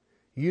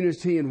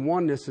 Unity and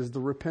oneness is the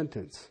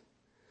repentance.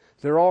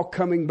 They're all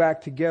coming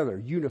back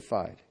together,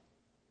 unified.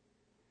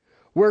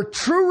 Where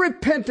true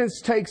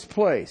repentance takes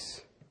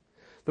place,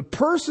 the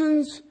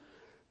persons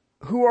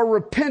who are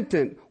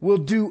repentant will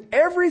do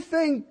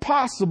everything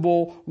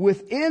possible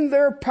within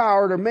their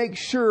power to make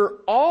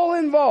sure all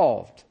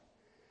involved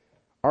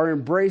are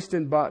embraced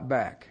and brought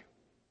back.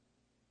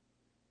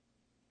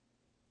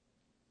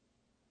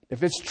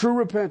 If it's true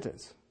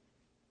repentance.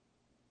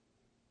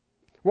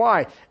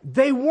 Why?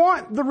 They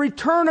want the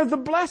return of the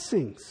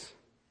blessings.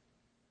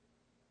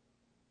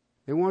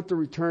 They want the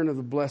return of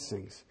the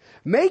blessings.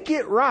 Make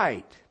it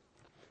right.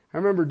 I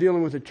remember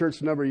dealing with a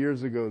church a number of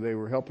years ago. They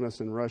were helping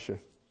us in Russia.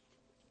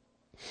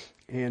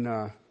 And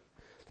the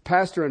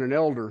pastor and an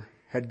elder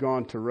had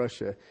gone to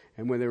Russia.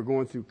 And when they were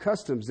going through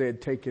customs, they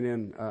had taken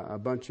in a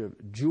bunch of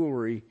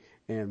jewelry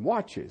and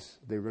watches.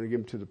 They were going to give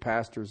them to the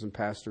pastors and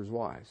pastors'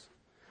 wives.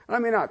 And I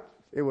mean,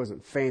 it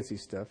wasn't fancy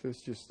stuff. It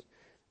was just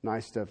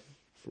nice stuff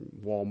from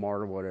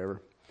Walmart or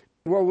whatever.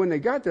 Well, when they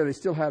got there, they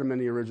still had them in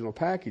the original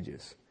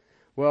packages.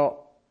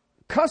 Well,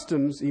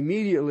 customs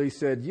immediately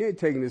said, you ain't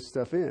taking this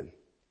stuff in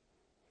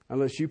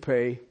unless you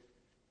pay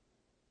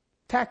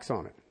tax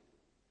on it.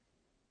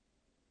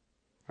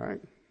 All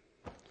right?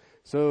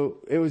 So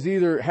it was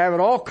either have it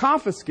all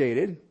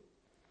confiscated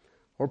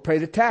or pay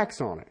the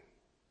tax on it.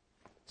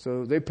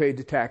 So they paid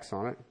the tax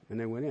on it and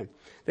they went in.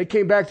 They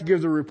came back to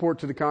give the report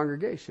to the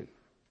congregation.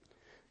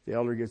 The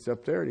elder gets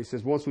up there and he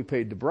says, once we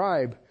paid the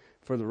bribe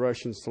for the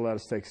Russians to let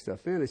us take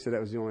stuff in, he said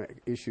that was the only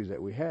issue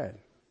that we had.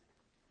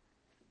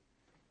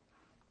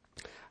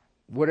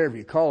 Whatever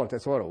you call it,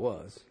 that's what it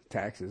was.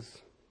 Taxes.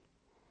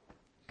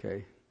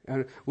 Okay?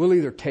 And we'll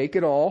either take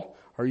it all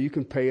or you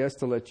can pay us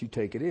to let you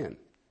take it in.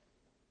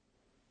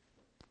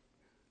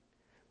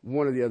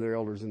 One of the other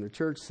elders in the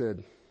church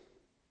said,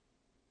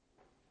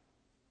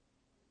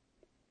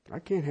 I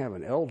can't have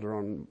an elder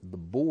on the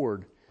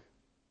board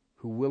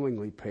who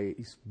willingly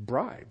pays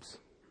bribes.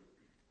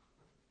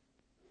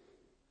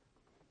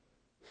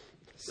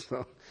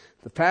 So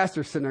the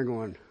pastor's sitting there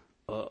going,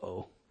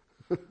 uh-oh.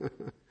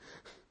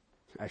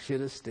 I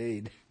should have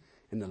stayed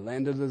in the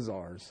land of the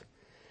czars.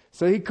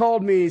 So he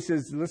called me. He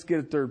says, let's get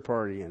a third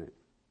party in it.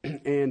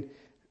 And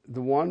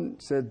the one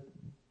said,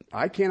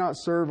 I cannot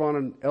serve on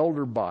an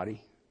elder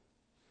body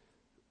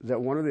that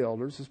one of the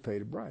elders has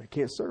paid a bribe. I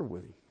can't serve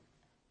with him.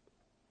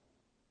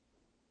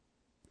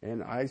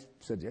 And I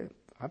said, yeah,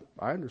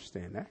 I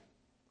understand that.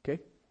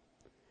 Okay.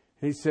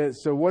 And he said,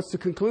 so what's the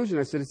conclusion?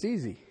 I said, it's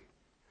easy.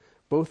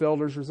 Both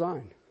elders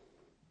resign.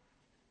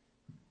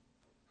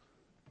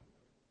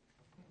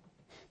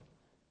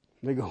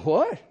 They go,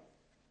 what?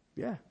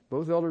 Yeah,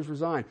 both elders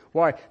resign.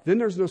 Why? Then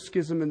there's no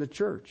schism in the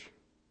church.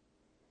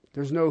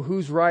 There's no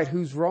who's right,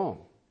 who's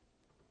wrong.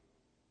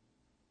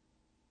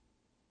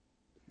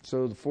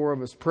 So the four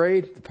of us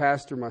prayed, the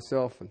pastor,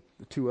 myself, and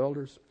the two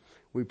elders.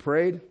 We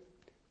prayed,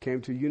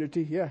 came to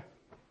unity, yeah.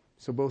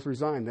 So both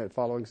resigned that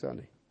following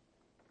Sunday.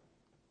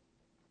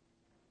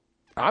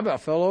 I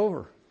about fell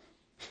over.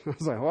 I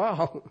was like,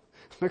 wow,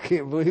 I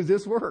can't believe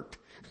this worked.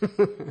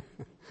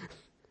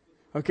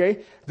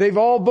 Okay, they've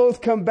all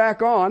both come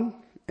back on,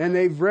 and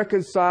they've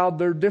reconciled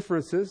their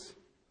differences.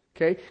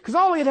 Okay, because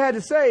all he had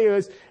to say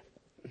was,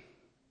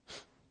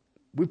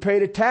 we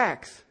paid a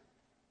tax.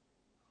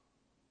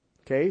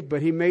 Okay,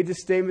 but he made the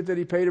statement that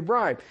he paid a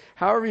bribe.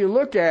 However you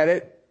look at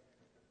it,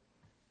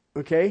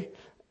 okay,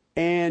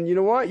 and you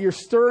know what? You're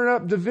stirring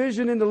up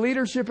division in the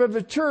leadership of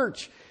the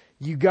church.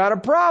 You got a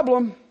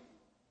problem.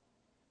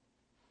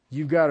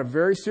 You've got a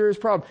very serious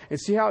problem. And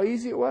see how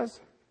easy it was?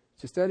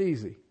 Just that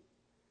easy.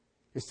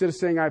 Instead of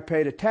saying I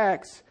paid a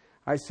tax,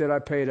 I said I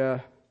paid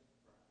a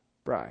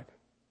bribe.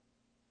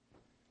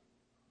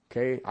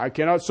 Okay, I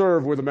cannot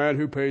serve with a man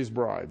who pays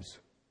bribes.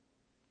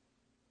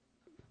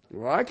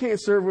 Well, I can't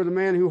serve with a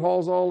man who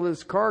hauls all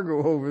this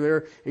cargo over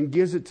there and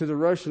gives it to the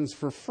Russians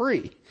for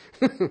free.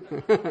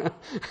 Because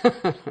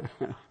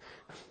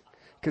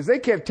they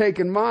kept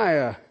taking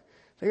they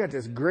got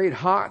this great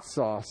hot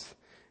sauce,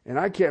 and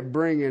I kept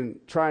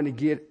trying to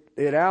get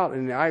it out,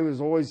 and I was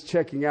always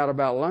checking out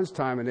about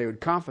lunchtime, and they would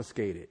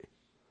confiscate it.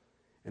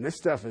 And this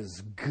stuff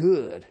is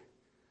good.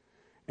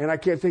 And I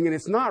kept thinking,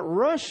 it's not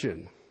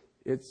Russian.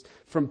 It's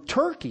from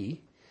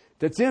Turkey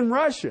that's in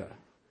Russia.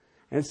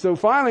 And so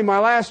finally, my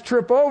last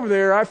trip over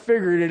there, I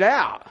figured it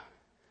out.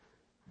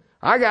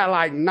 I got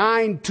like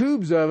 9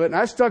 tubes of it, and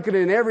I stuck it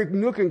in every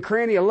nook and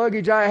cranny of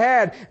luggage I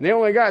had, and they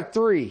only got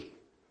 3.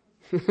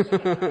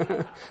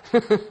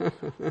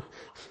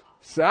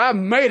 So I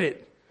made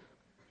it.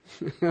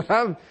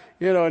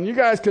 And you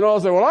guys can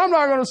all say, well, I'm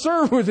not going to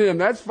serve with him.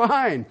 That's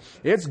fine.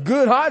 It's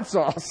good hot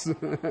sauce.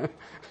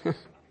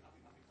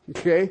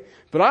 Okay.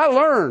 But I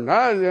learned.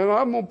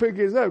 I'm going to pick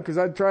his up because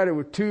I tried it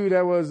with 2.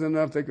 That wasn't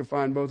enough. They could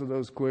find both of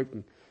those quick.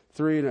 And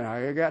 3, and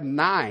I got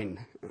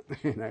 9.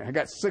 And I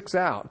got 6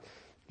 out.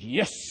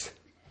 Yes.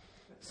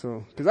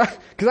 So,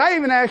 because I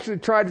even actually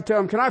tried to tell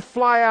him, can I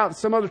fly out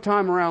some other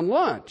time around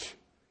lunch?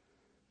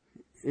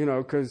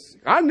 Because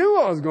I knew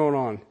what was going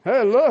on.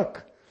 Hey,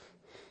 look.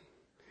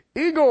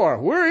 Igor,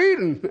 we're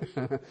eating.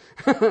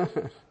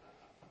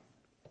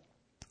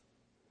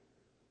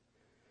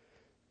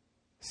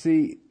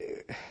 See,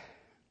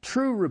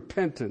 true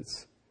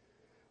repentance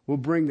will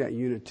bring that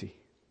unity.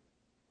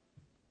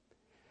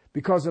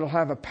 Because it'll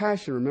have a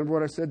passion. Remember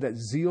what I said, that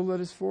zeal that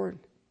is for it?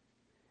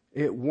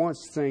 It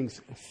wants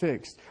things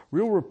fixed.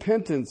 Real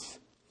repentance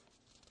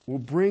will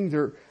bring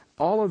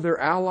all of their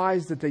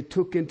allies that they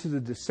took into the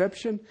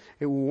deception.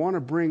 It will want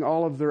to bring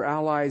all of their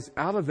allies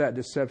out of that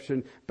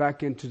deception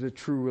back into the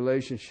true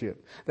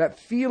relationship. That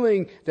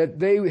feeling that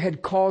they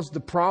had caused the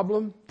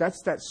problem,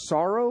 that's that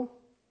sorrow.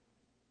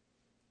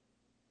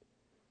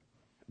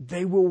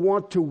 They will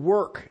want to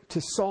work to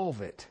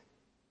solve it.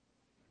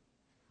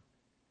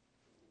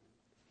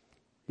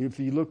 If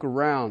you look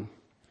around,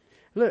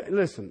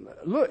 listen,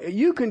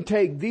 you can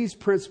take these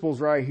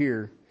principles right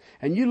here,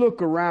 and you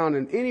look around,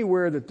 and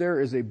anywhere that there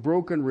is a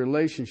broken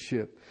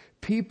relationship,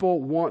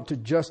 people want to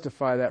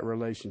justify that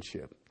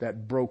relationship,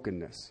 that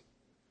brokenness.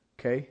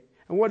 Okay?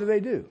 And what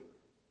do?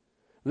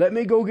 Let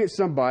me go get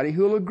somebody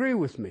who will agree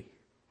with me.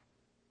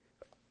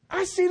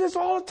 I see this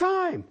all the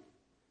time.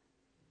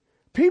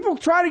 People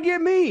try to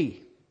get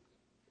me.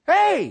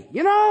 Hey,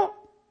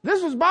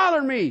 this was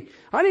bothering me.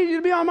 I need you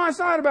to be on my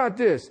side about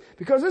this.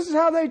 Because this is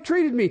how they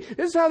treated me.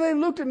 This is how they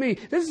looked at me.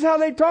 This is how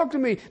they talked to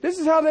me. This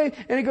is how and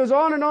it goes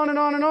on and on and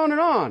on and on and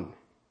on.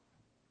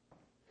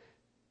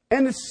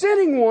 And the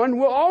sinning one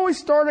will always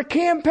start a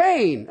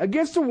campaign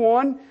against the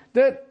one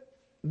that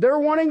they're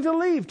wanting to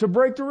leave, to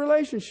break the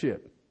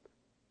relationship.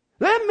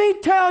 Let me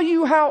tell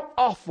you how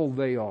awful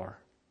they are.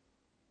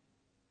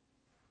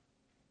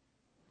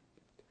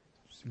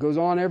 It goes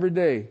on every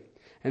day.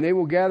 And they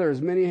will gather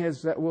as many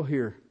as that will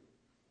hear.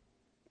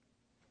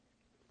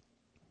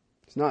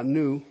 It's not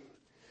new.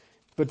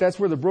 But that's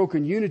where the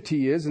broken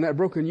unity is. And that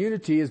broken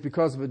unity is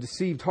because of a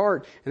deceived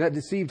heart. And that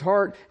deceived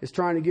heart is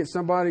trying to get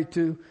somebody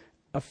to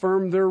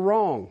affirm their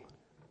wrong.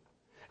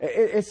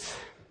 It's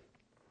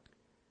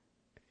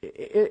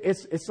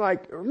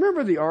like,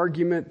 remember the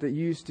argument that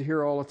you used to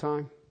hear all the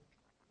time?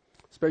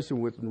 Especially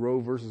with Roe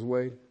versus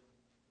Wade.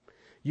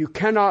 You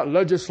cannot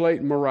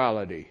legislate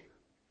morality.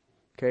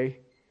 Okay?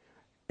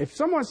 If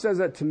someone says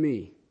that to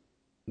me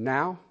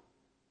now,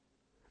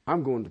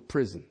 I'm going to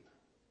prison.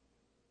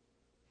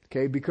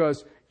 Okay?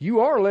 Because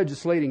you are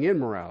legislating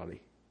immorality.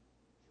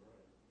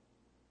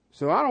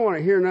 So I don't want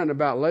to hear nothing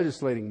about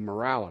legislating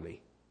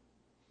morality.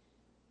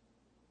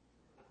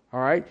 All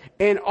right?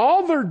 And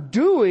all they're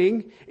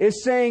doing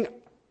is saying,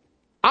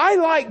 I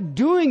like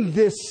doing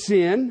this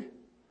sin.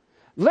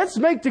 Let's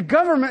make the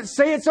government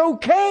say it's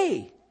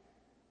okay.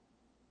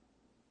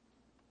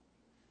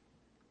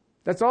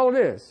 That's all it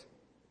is.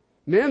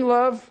 Men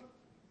love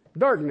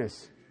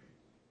darkness.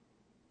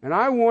 And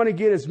I want to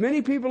get as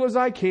many people as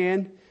I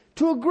can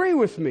to agree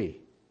with me.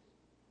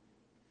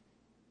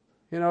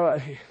 You know,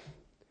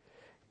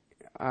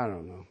 I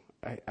don't know.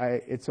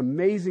 It's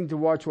amazing to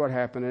watch what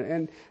happened.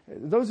 And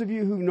those of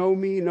you who know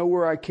me, know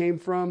where I came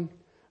from,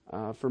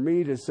 for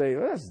me to say,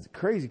 well, that's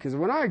crazy. Because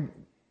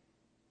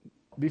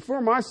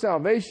before my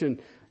salvation,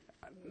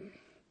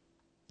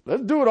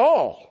 let's do it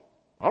all.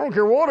 I don't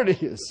care what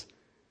it is.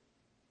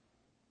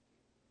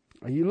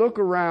 You look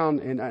around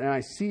and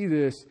I see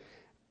this,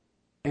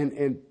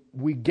 and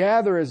we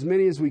gather as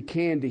many as we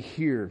can to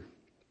hear.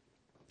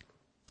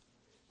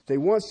 They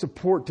want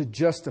support to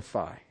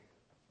justify.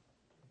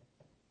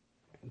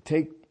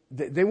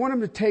 They want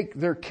them to take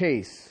their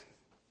case.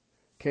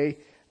 Okay?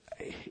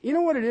 You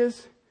know what it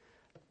is?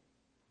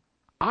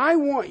 I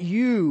want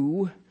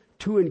you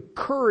to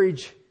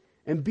encourage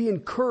and be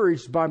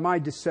encouraged by my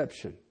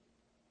deception.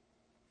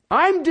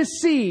 I'm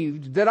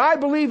deceived that I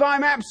believe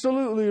I'm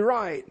absolutely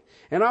right.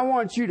 And I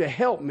want you to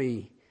help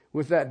me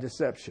with that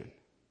deception.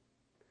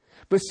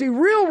 But see,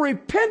 real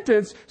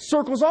repentance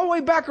circles all the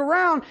way back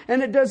around,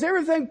 and it does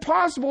everything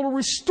possible to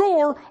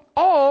restore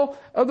all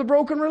of the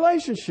broken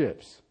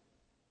relationships.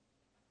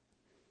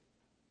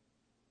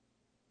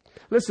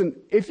 Listen,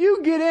 if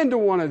you get into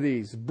one of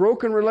these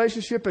broken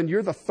relationship and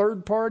you're the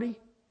third party,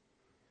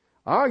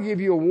 I'll give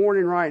you a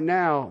warning right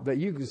now that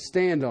you can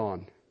stand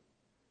on.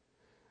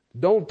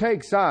 Don't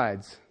take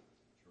sides.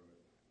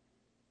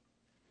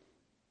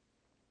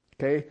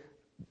 Okay?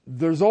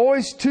 There's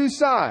always two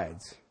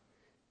sides.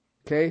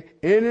 Okay?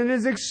 And it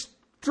is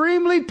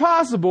extremely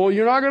possible,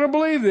 you're not going to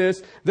believe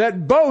this,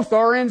 that both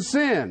are in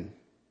sin.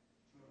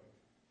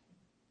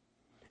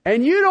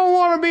 And you don't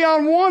want to be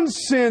on one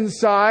sin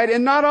side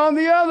and not on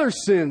the other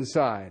sin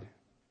side.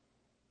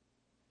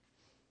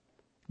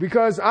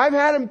 Because I've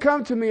had them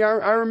come to me.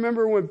 I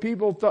remember when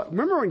people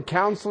remember when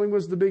counseling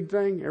was the big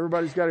thing?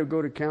 Everybody's got to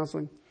go to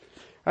counseling.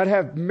 I'd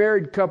have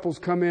married couples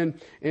come in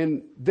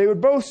and they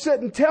would both sit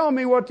and tell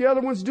me what the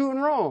other one's doing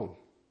wrong.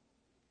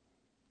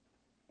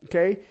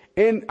 Okay?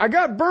 And I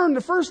got burned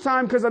the first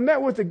time because I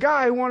met with a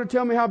guy who wanted to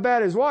tell me how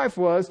bad his wife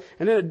was.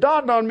 And then it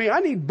dawned on me, I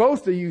need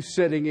both of you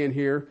sitting in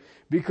here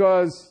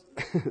because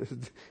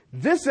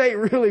this ain't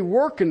really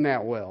working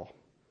that well.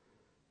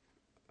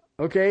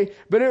 Okay?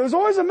 But it was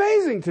always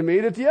amazing to me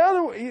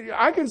that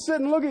I can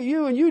sit and look at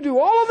you and you do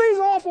all of these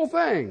awful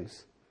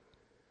things.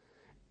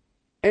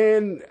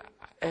 And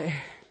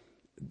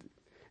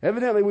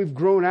evidently we've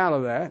grown out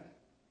of that,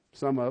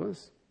 some of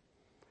us.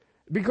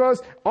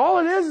 Because all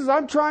it is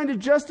I'm trying to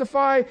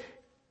justify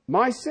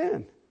my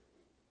sin.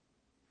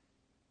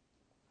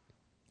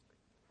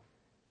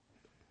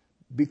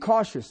 Be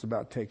cautious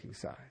about taking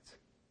sides.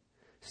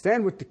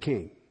 Stand with the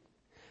King.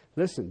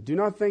 Listen, do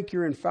not think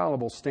you're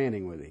infallible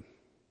standing with him.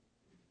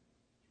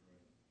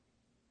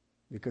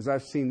 Because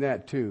I've seen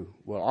that too.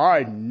 Well,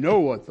 I know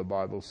what the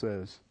Bible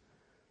says.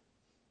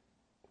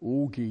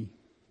 Okay.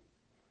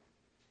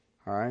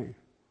 All right?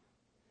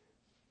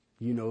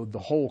 You know the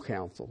whole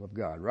counsel of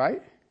God,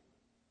 right?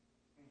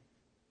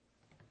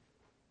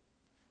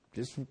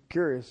 Just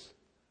curious.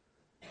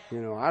 You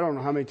know, I don't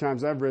know how many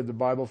times I've read the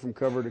Bible from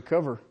cover to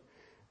cover.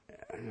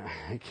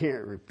 I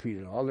can't repeat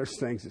it all. There's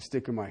things that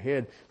stick in my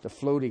head. The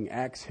floating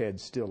axe head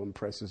still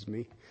impresses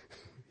me.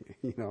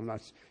 You know, I'm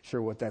not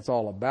sure what that's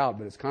all about,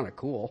 but it's kind of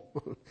cool.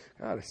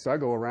 God, so I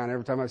go around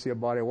every time I see a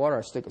body of water,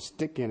 I stick a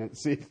stick in it and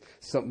see if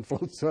something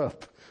floats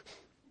up.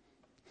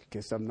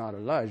 Guess I'm not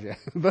Elijah.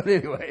 But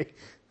anyway,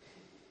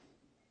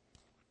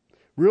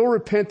 real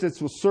repentance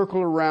will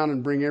circle around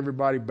and bring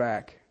everybody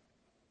back,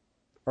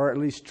 or at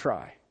least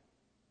try.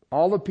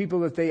 All the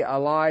people that they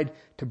allied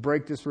to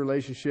break this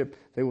relationship,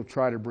 they will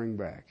try to bring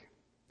back.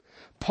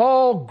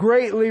 Paul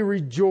greatly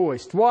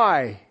rejoiced.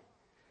 Why?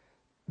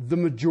 The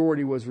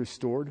majority was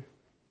restored.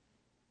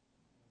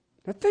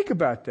 Now think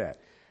about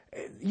that.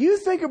 You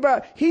think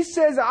about, he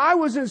says, I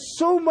was in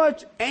so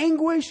much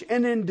anguish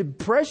and in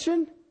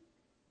depression.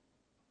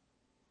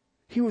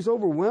 He was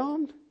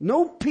overwhelmed.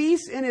 No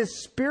peace in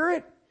his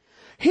spirit.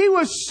 He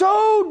was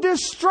so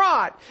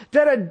distraught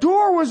that a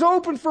door was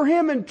opened for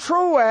him in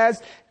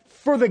Troas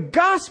for the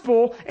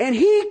gospel and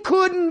he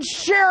couldn't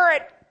share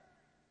it.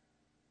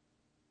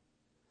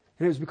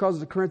 And it was because of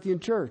the Corinthian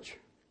church.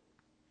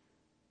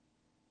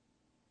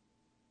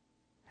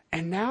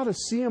 And now to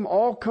see them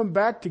all come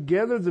back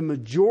together, the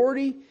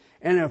majority,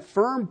 and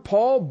affirm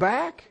Paul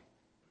back?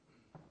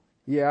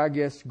 Yeah, I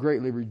guess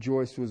greatly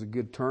rejoiced was a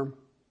good term.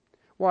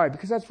 Why?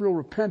 Because that's real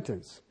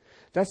repentance.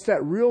 That's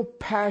that real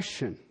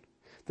passion,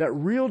 that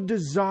real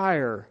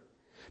desire.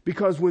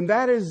 Because when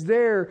that is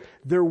there,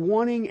 they're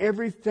wanting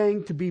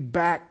everything to be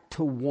back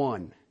to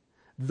one.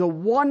 The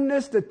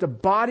oneness that the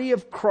body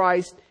of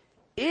Christ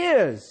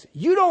is.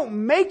 You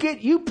don't make it,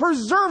 you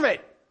preserve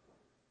it.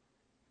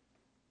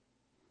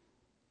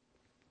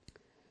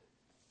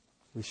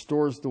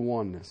 Restores the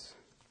oneness.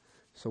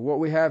 So what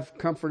we have,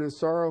 comfort and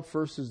sorrow,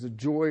 first is the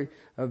joy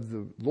of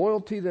the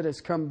loyalty that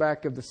has come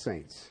back of the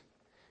saints.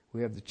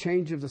 We have the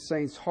change of the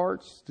saints'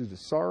 hearts through the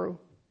sorrow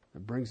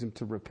that brings them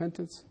to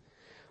repentance.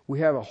 We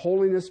have a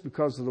holiness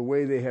because of the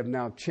way they have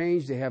now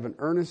changed. They have an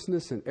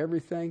earnestness in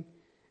everything,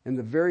 and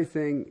the very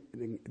thing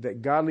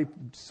that godly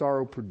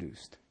sorrow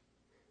produced.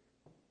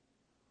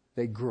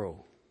 They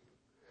grow.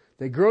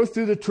 They grow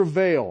through the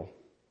travail.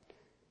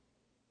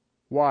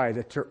 Why?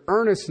 The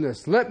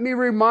earnestness. Let me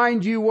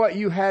remind you what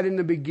you had in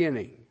the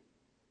beginning.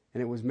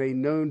 And it was made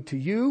known to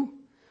you.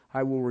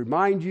 I will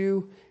remind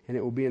you, and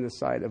it will be in the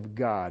sight of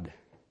God.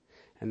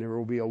 And there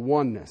will be a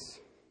oneness.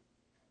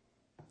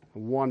 A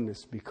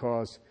oneness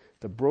because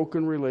the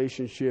broken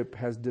relationship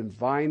has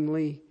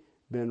divinely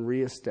been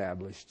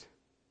reestablished.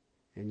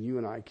 And you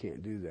and I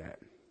can't do that.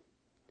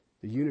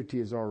 The unity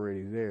is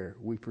already there.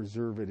 We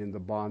preserve it in the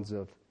bonds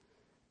of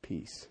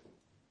peace,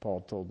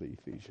 Paul told the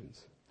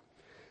Ephesians.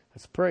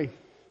 Let's pray.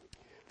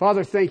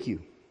 Father, thank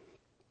you.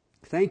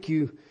 Thank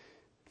you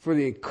for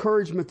the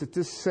encouragement that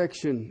this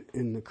section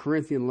in the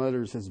Corinthian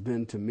letters has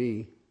been to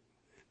me.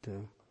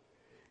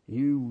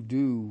 You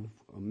do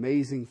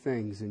amazing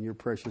things in your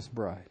precious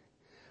bride.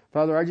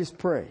 Father, I just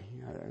pray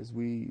as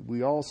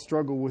we all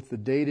struggle with the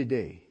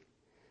day-to-day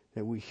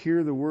that we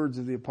hear the words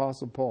of the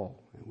Apostle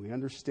Paul and we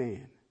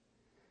understand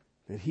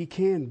that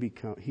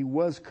he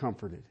was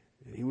comforted.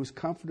 He was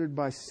comforted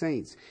by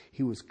saints.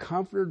 He was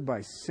comforted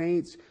by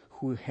saints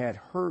who had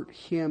hurt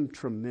him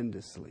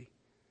tremendously.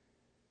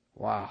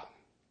 Wow.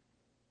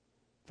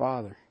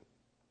 Father,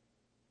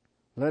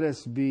 let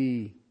us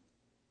be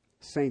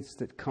saints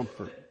that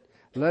comfort.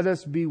 Let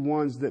us be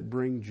ones that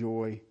bring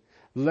joy.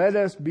 Let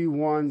us be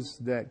ones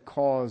that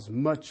cause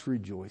much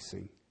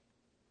rejoicing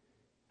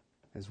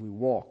as we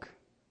walk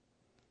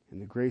in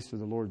the grace of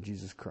the Lord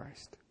Jesus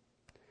Christ.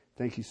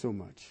 Thank you so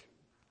much.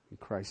 In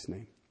Christ's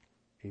name,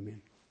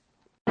 amen.